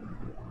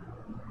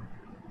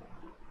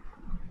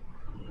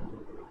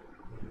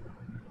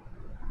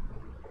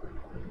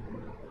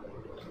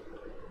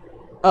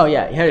 Oh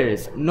yeah, here it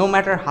is. No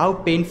matter how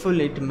painful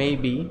it may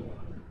be,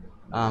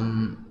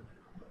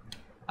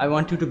 I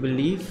want you to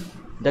believe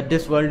that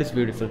this world is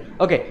beautiful.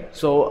 Okay,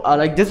 so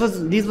like these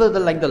were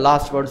the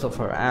last words of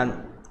her, and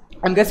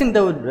I'm guessing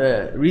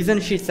the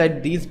reason she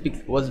said these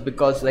was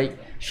because like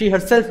she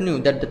herself knew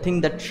that the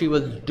thing that she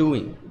was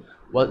doing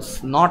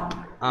was not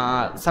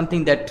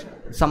something that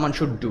someone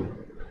should do,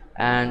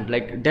 and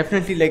like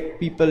definitely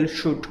like people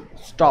should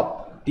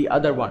stop the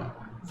other one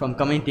from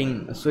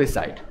committing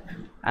suicide,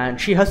 and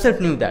she herself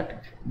knew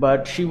that,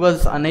 but she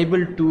was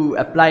unable to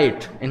apply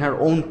it in her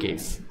own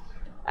case.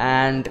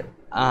 And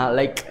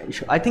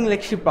I think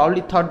like she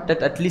probably thought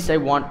that at least I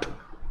want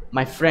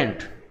my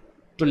friend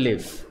to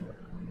live,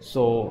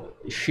 so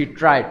she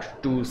tried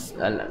to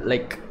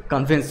like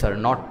convince her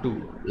not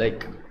to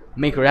like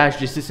make rash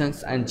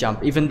decisions and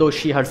jump, even though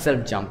she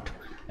herself jumped.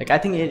 Like I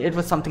think it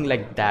was something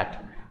like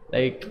that.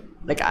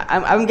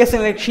 I'm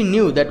guessing like she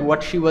knew that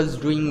what she was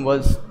doing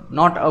was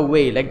not a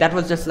way, like that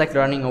was just like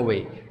running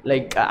away.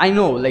 Like I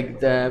know like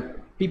the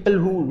people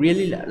who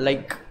really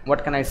like,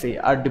 what can I say,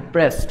 are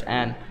depressed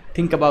and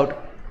think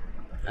about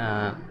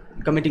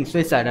committing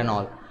suicide and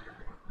all,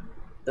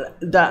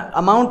 the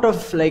amount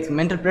of like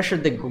mental pressure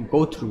they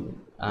go through,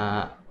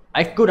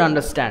 I could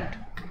understand.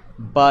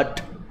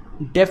 But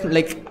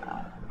definitely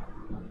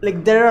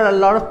like there are a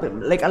lot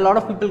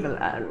of people,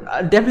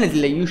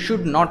 definitely like you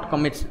should not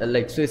commit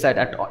like suicide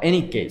at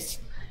any case.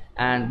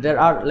 And there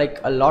are like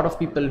a lot of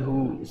people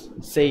who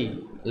say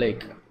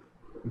like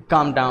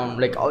calm down,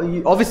 like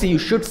obviously you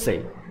should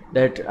say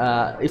that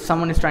if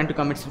someone is trying to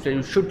commit suicide,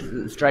 you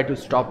should try to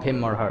stop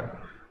him or her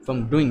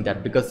from doing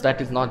that, because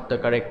that is not the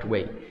correct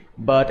way.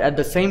 But at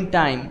the same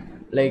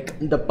time, like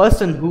the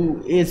person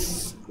who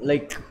is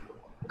like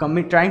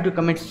trying to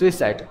commit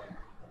suicide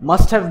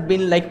must have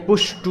been like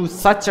pushed to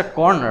such a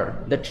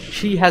corner that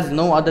she has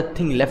no other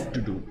thing left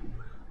to do.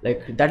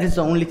 Like that is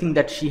the only thing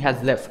that she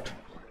has left,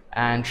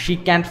 and she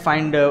can't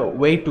find a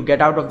way to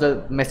get out of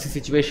the messy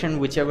situation,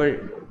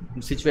 whichever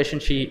situation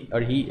he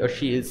or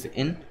she is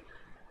in.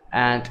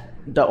 And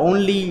the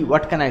only,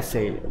 what can I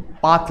say,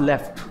 path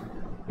left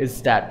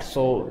is that.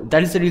 So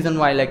that is the reason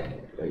why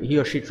like he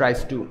or she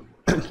tries to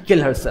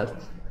kill herself.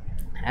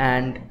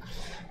 And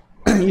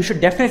you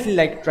should definitely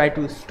like try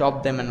to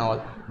stop them and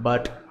all,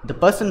 but the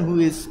person who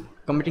is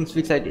committing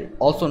suicide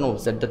also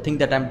knows that the thing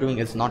that I'm doing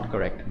is not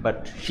correct,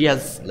 but she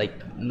has like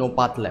no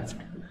path left.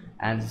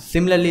 And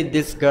similarly,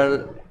 this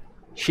girl,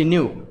 she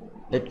knew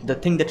that the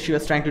thing that she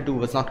was trying to do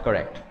was not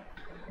correct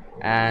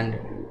and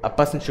a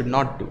person should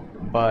not do,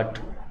 but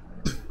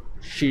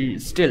she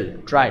still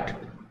tried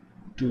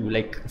to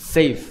like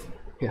save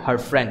her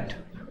friend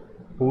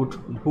who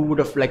would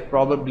have like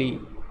probably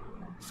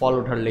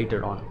followed her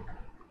later on.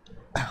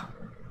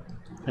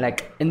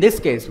 Like in this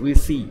case we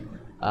see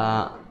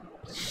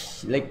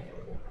like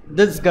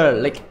this girl,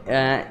 like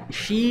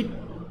she,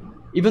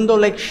 even though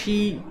like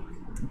she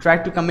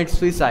tried to commit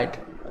suicide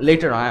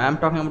later on, I'm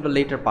talking about the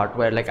later part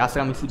where like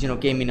Asagami Fujino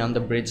came in on the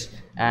bridge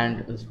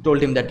and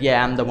told him that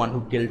yeah, I'm the one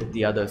who killed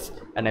the others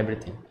and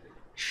everything.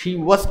 She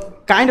was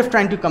kind of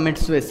trying to commit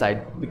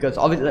suicide because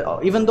obviously,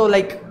 even though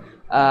like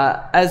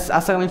as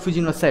Asagami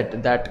Fujino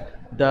said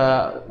that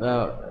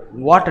the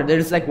water, there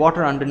is like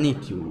water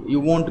underneath you, you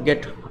won't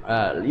get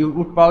you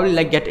would probably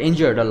like get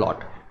injured a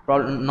lot,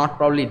 not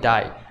probably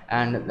die,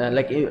 and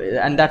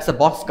and that's a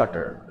box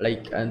cutter,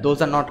 like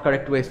those are not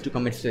correct ways to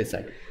commit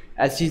suicide,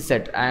 as she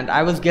said. And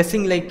I was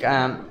guessing like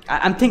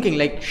I'm thinking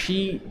like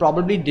she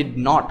probably did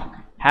not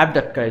have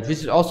that courage, which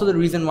is also the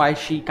reason why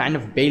she kind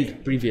of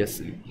bailed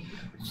previously.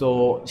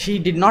 So she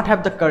did not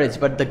have the courage,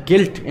 but the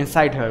guilt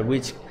inside her,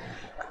 which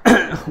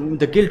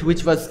the guilt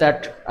which was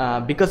that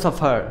because of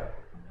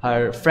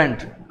her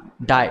friend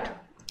died,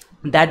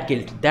 that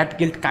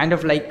guilt kind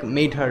of like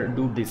made her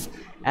do this.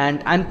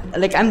 And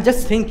I'm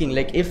just thinking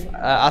like if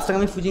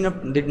Asagami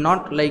Fujino did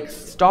not like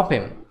stop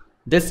him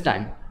this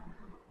time,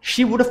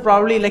 she would have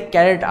probably like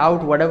carried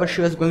out whatever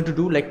she was going to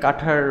do, like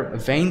cut her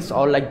veins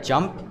or like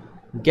jump,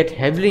 get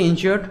heavily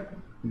injured,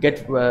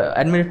 get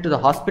admitted to the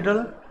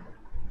hospital,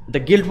 the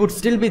guilt would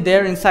still be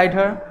there inside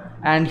her,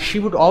 and she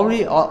would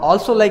already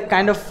also like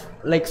kind of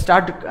like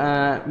start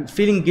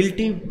feeling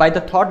guilty by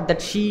the thought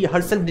that she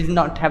herself did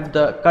not have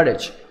the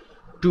courage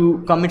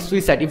to commit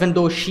suicide, even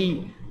though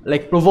she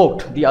like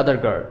provoked the other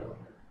girl.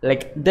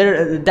 Like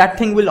there, that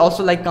thing will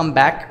also like come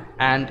back,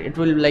 and it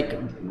will like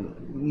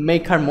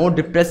make her more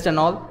depressed and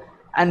all,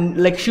 and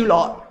like she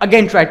will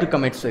again try to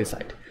commit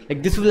suicide.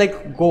 Like this will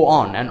like go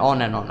on and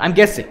on and on. I'm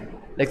guessing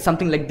like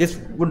something like this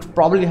would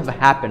probably have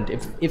happened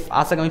if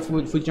Asagami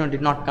Fujino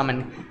did not come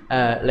and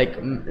like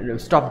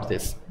stop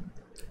this,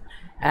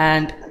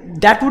 and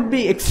that would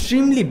be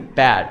extremely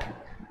bad.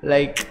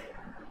 Like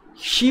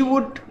she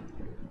would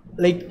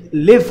like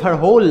live her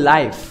whole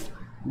life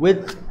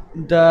with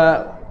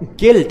the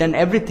guilt and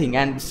everything,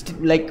 and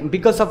like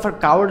because of her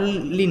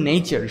cowardly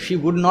nature she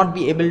would not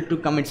be able to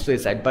commit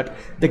suicide, but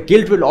the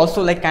guilt will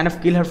also like kind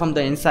of kill her from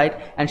the inside,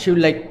 and she will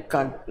like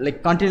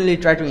continually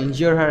try to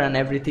injure her and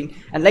everything,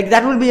 and like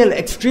that will be an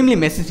extremely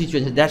messy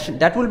situation.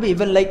 That will be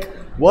even like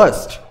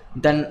worse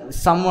than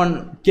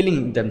someone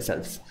killing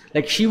themselves.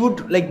 Like she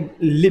would like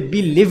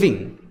be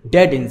living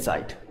dead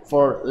inside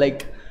for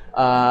like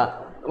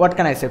what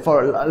can I say,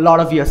 for a lot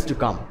of years to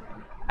come,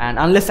 and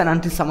unless and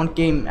until someone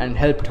came and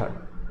helped her.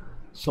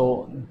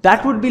 So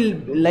that would be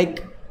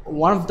like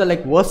one of the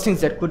like worst things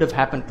that could have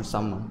happened to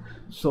someone.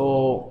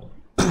 So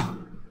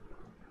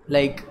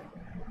like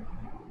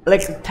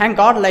thank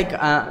God like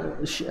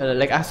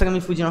like Asagami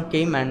Fujino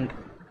came and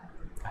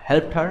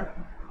helped her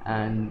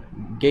and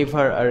gave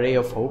her a ray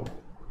of hope,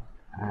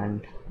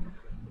 and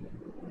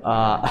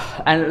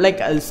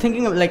like I was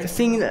thinking of like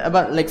seeing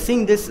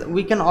this,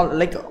 we can all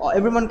like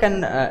everyone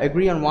can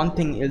agree on one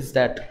thing, is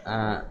that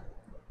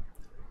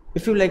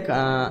if you like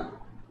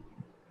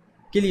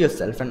kill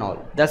yourself and all,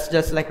 that's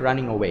just like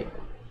running away.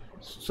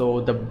 So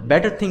the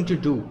better thing to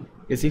do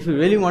is, if you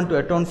really want to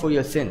atone for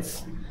your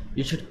sins,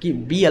 you should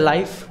be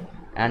alive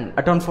and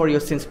atone for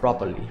your sins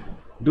properly,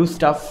 do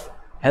stuff,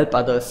 help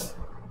others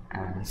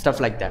and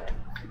stuff like that.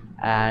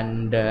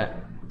 And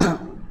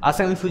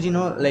Asagami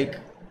Fujino like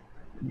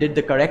did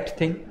the correct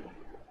thing.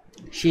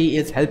 She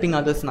is helping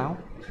others now,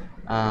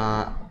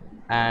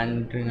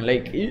 and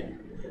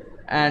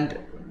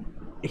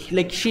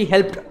she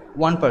helped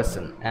one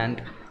person,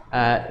 and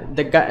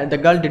the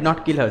girl did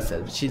not kill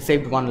herself, she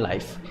saved one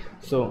life.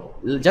 So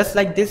just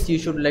like this, you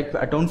should like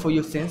atone for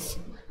your sins,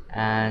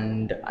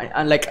 and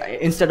like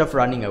instead of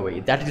running away.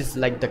 That is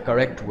like the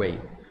correct way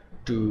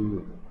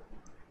to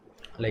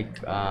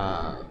like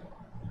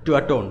to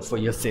atone for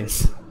your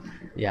sins.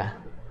 Yeah,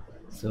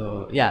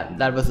 so yeah,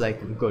 that was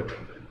like good,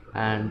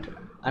 and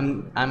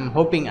I'm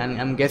hoping and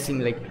I'm guessing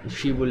like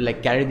she will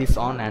like carry this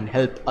on and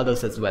help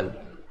others as well,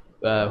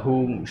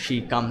 whom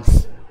she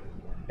comes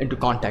into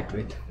contact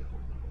with.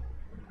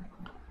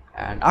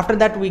 And after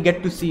that we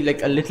get to see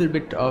like a little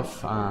bit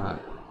of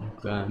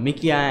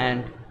Mikia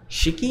and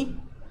Shiki,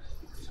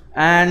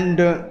 and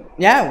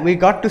yeah, we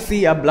got to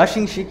see a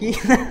blushing Shiki.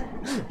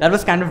 That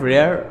was kind of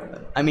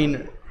rare. I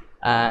mean,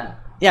 yeah,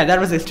 that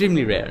was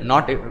extremely rare,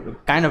 not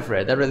kind of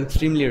rare, that was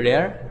extremely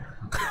rare.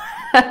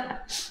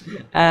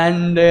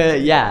 And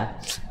yeah,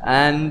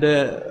 and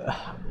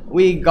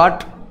we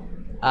got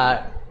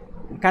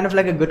kind of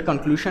like a good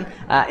conclusion.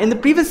 In the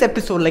previous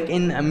episode, like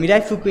in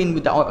Mirai Fukuin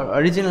with the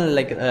original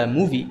like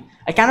movie,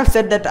 I kind of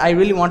said that I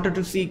really wanted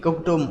to see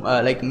Kokuto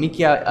like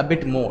Mikia a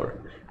bit more,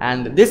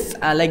 and this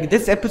like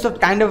this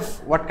episode kind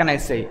of, what can I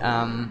say,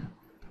 kind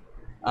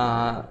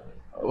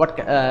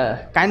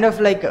of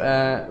like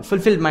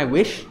fulfilled my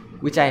wish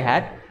which I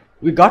had.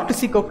 We got to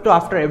see Kokuto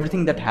after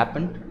everything that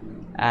happened,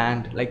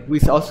 and like we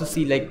also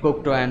see like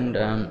Kokuto and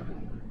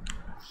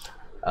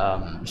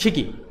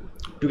Shiki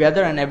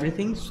together and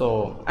everything,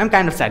 so I'm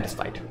kind of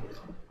satisfied.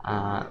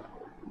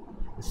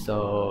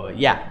 So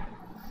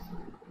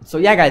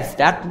yeah, guys,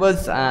 that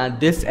was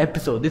this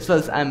episode. This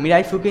was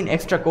Mirai Fukuin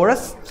Extra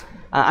Chorus.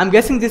 I'm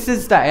guessing this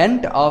is the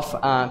end of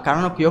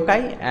Kara no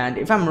Kyoukai, and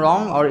if I'm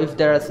wrong, or if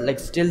there's like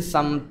still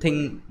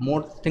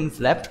more things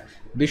left,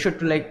 be sure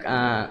to like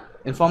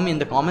inform me in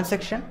the comment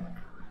section.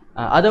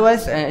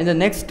 Otherwise, in the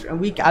next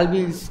week I'll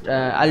do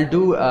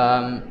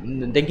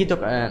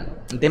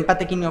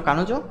Denpateki no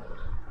Kanojo.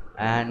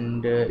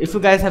 And if you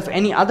guys have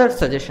any other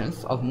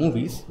suggestions of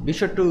movies, be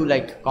sure to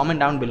like comment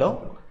down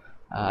below.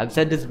 I've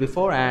said this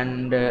before,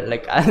 and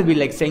like I'll be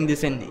like saying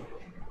this in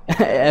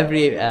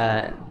every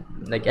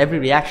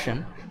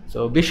reaction,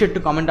 so be sure to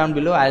comment down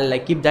below. I'll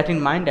like keep that in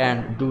mind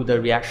and do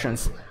the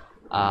reactions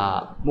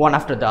one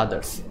after the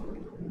others,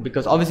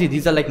 because obviously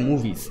these are like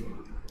movies,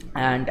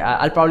 and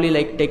I'll probably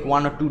like take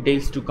 1 or 2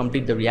 days to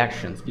complete the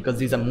reactions, because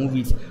these are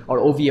movies or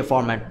OVA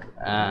format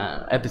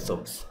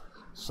episodes.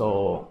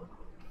 So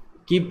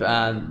keep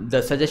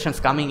the suggestions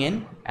coming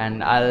in,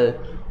 and I'll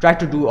try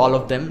to do all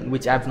of them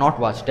which I've not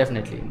watched.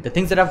 Definitely the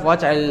things that I've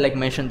watched, I'll like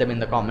mention them in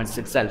the comments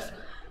itself,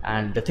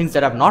 and the things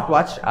that I've not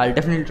watched, I'll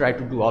definitely try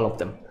to do all of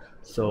them.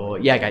 So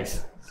yeah,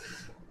 guys,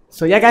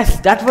 So yeah guys,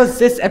 that was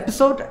this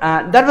episode.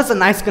 That was a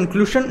nice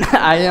conclusion.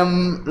 I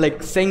am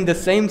like saying the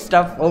same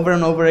stuff over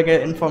and over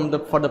again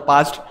for the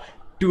past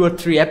 2 or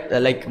 3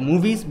 like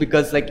movies,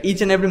 because like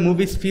each and every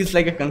movie feels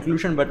like a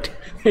conclusion, but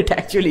it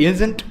actually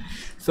isn't.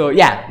 So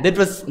yeah,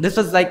 this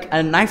was like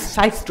a nice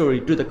side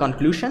story to the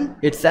conclusion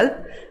itself,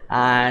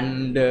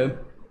 and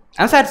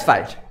I'm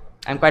satisfied.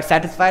 I'm quite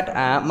satisfied.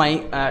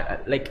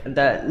 Like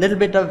the little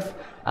bit of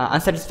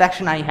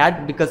unsatisfaction I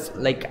had, because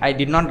like I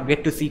did not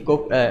get to see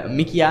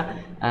Mikia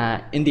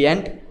in the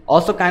end,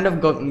 also kind of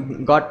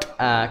got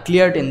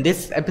cleared in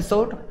this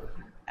episode,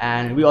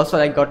 and we also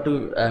like got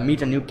to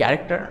meet a new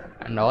character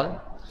and all.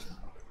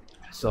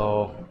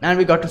 So, and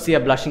we got to see a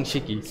blushing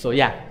Shiki. So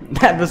yeah,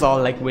 that was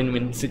all like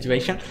win-win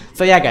situation.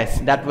 So yeah guys,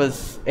 that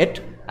was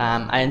it.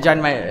 I enjoyed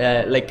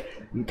my like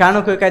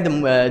Kano Kyoukai,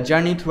 the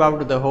journey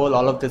throughout the whole,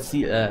 all of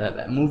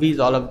the movies,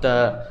 all of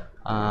the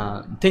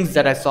things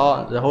that I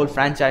saw, the whole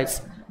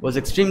franchise was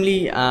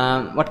extremely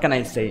what can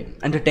I say,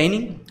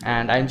 entertaining,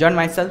 and I enjoyed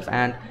myself.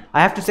 And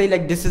I have to say,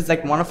 like, this is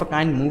like one of a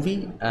kind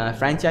movie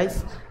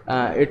franchise.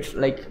 It's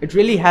like, it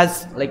really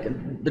has like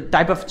the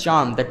type of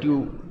charm that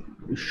you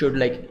should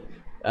like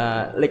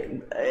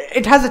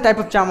it has a type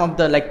of charm of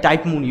the like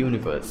Type Moon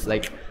universe,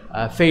 like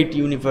Fate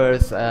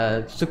universe,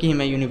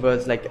 Tsukihime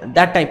universe, like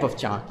that type of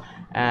charm.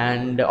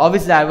 And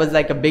obviously I was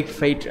like a big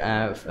Fate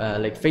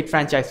Fate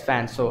franchise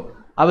fan, so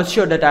I was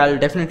sure that I'll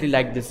definitely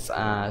like this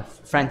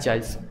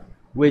franchise,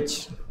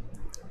 which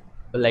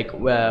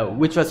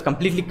was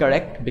completely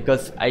correct,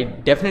 because I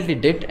definitely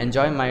did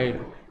enjoy my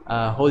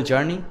whole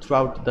journey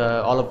throughout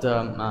all of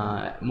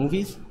the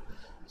movies.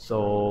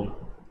 So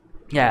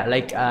yeah,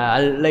 like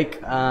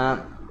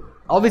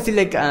obviously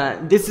like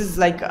this is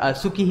like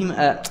Tsukihime,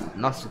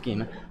 not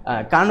Tsukihime,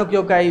 Kano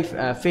Kyoukai,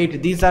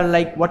 Fate. These are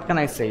like, what can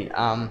I say,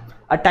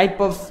 a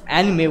type of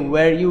anime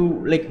where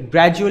you like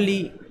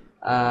gradually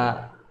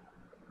what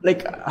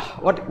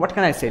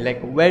can I say,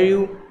 like where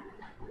you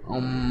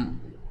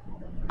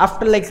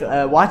after like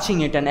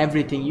watching it and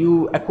everything,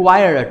 you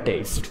acquire a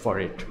taste for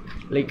it.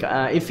 Like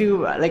if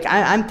you like,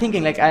 I'm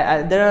thinking like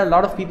there are a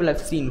lot of people I've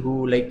seen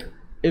who, like,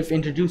 if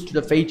introduced to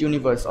the Fate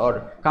universe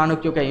or Kano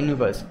Kyoukai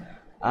universe,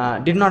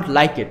 did not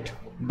like it,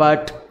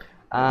 but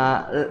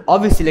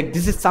obviously like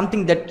this is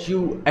something that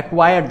you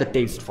acquire the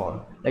taste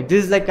for. Like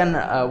this is like an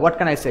what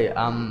can I say,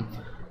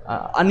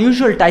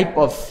 unusual type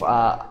of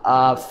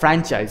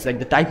franchise, like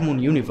the Type Moon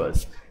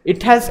universe.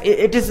 It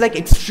is like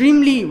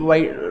extremely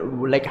wide,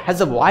 like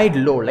has a wide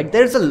lore. Like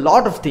there's a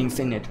lot of things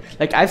in it.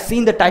 Like I've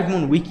seen the Type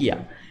Moon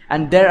Wikia,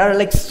 and there are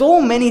like so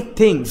many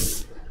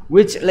things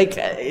which, like,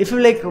 if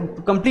you like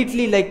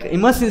completely like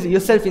immerse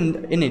yourself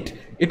in it,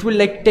 it will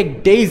like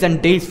take days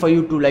and days for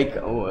you to like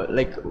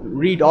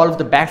read all of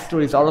the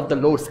backstories, all of the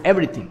lores,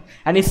 everything.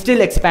 And it's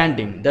still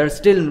expanding. There are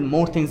still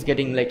more things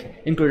getting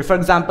like included. For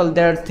example,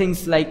 there are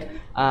things like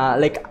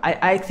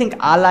I think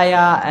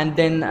Alaya, and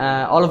then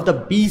all of the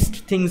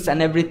beast things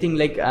and everything.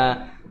 Like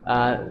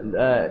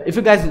if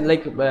you guys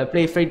like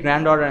play Fate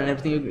Granddaughter and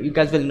everything, you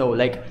guys will know,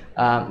 like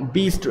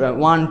beast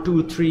 1,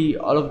 2, 3,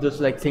 all of those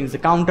like things, the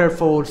counter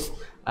force,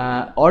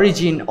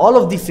 origin, all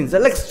of these things. There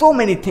are like so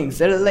many things.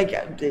 There are like,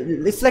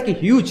 it's like a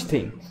huge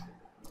thing.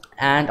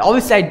 And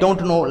obviously I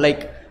don't know,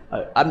 like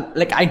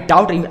I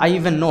doubt I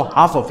even know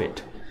half of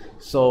it.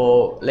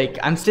 So like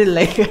I'm still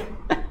like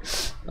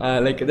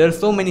like there's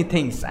so many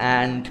things.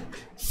 And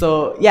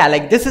so yeah,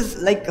 like this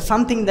is like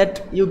something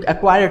that you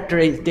acquire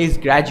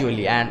taste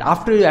gradually, and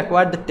after you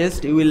acquire the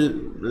taste, you will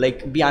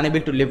like be unable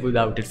to live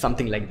without it,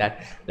 something like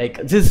that.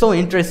 Like this is so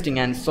interesting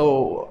and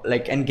so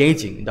like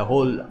engaging, the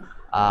whole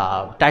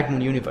Type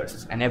Moon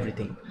universe and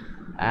everything.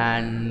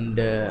 And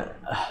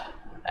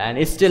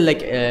it's still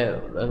like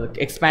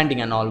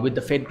expanding and all, with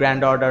the Fate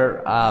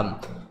Granddaughter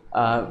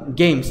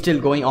game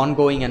still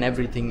ongoing and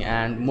everything.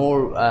 And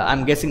more,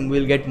 I'm guessing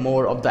we'll get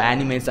more of the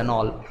animes and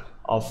all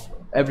of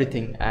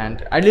everything.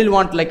 And I really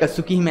want like a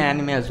Tsukihime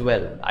anime as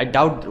well. I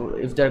doubt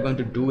if they're going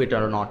to do it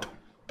or not.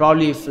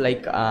 Probably if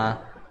like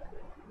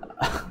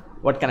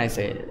what can I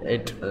say,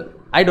 it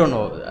I don't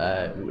know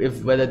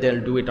if whether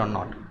they'll do it or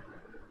not.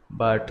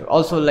 But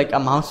also like a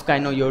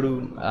Mahoutsukai no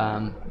Yoru,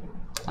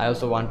 I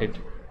also want it,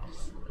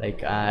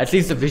 like at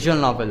least the visual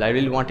novel. I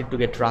really want it to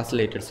get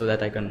translated so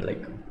that I can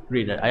like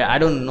read it. I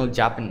don't know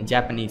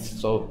Japanese,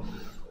 so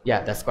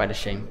yeah, that's quite a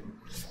shame.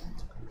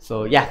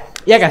 So yeah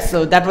guys,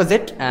 so that was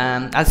it.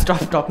 I'll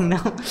stop talking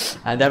now.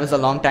 That was a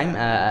long time.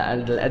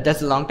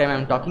 That's a long time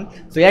I'm talking.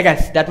 So yeah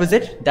guys, that was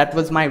it. That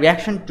was my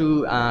reaction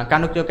to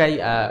Kano Kyoukai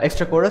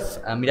Extra Chorus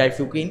Mirai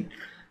Fukuin.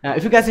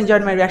 If you guys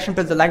enjoyed my reaction,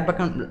 press the like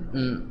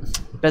button.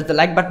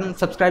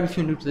 Subscribe if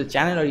you're new to the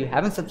channel or you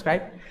haven't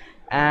subscribed,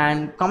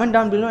 and comment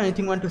down below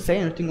anything you want to say,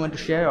 anything you want to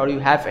share, or you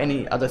have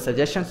any other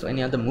suggestions or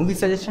any other movie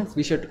suggestions.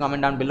 Be sure to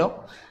comment down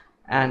below,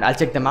 and I'll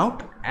check them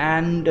out.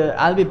 And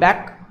I'll be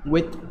back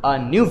with a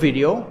new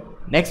video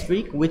next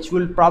week, which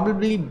will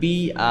probably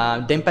be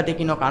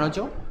Denpateki no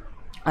Kanojo,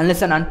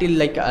 unless and until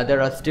like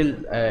there are still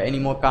any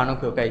more Kano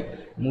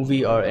Kyoukai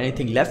movie or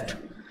anything left.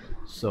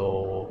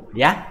 So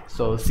yeah,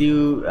 so see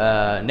you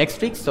next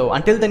week. So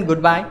until then,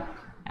 goodbye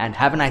and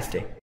have a nice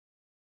day.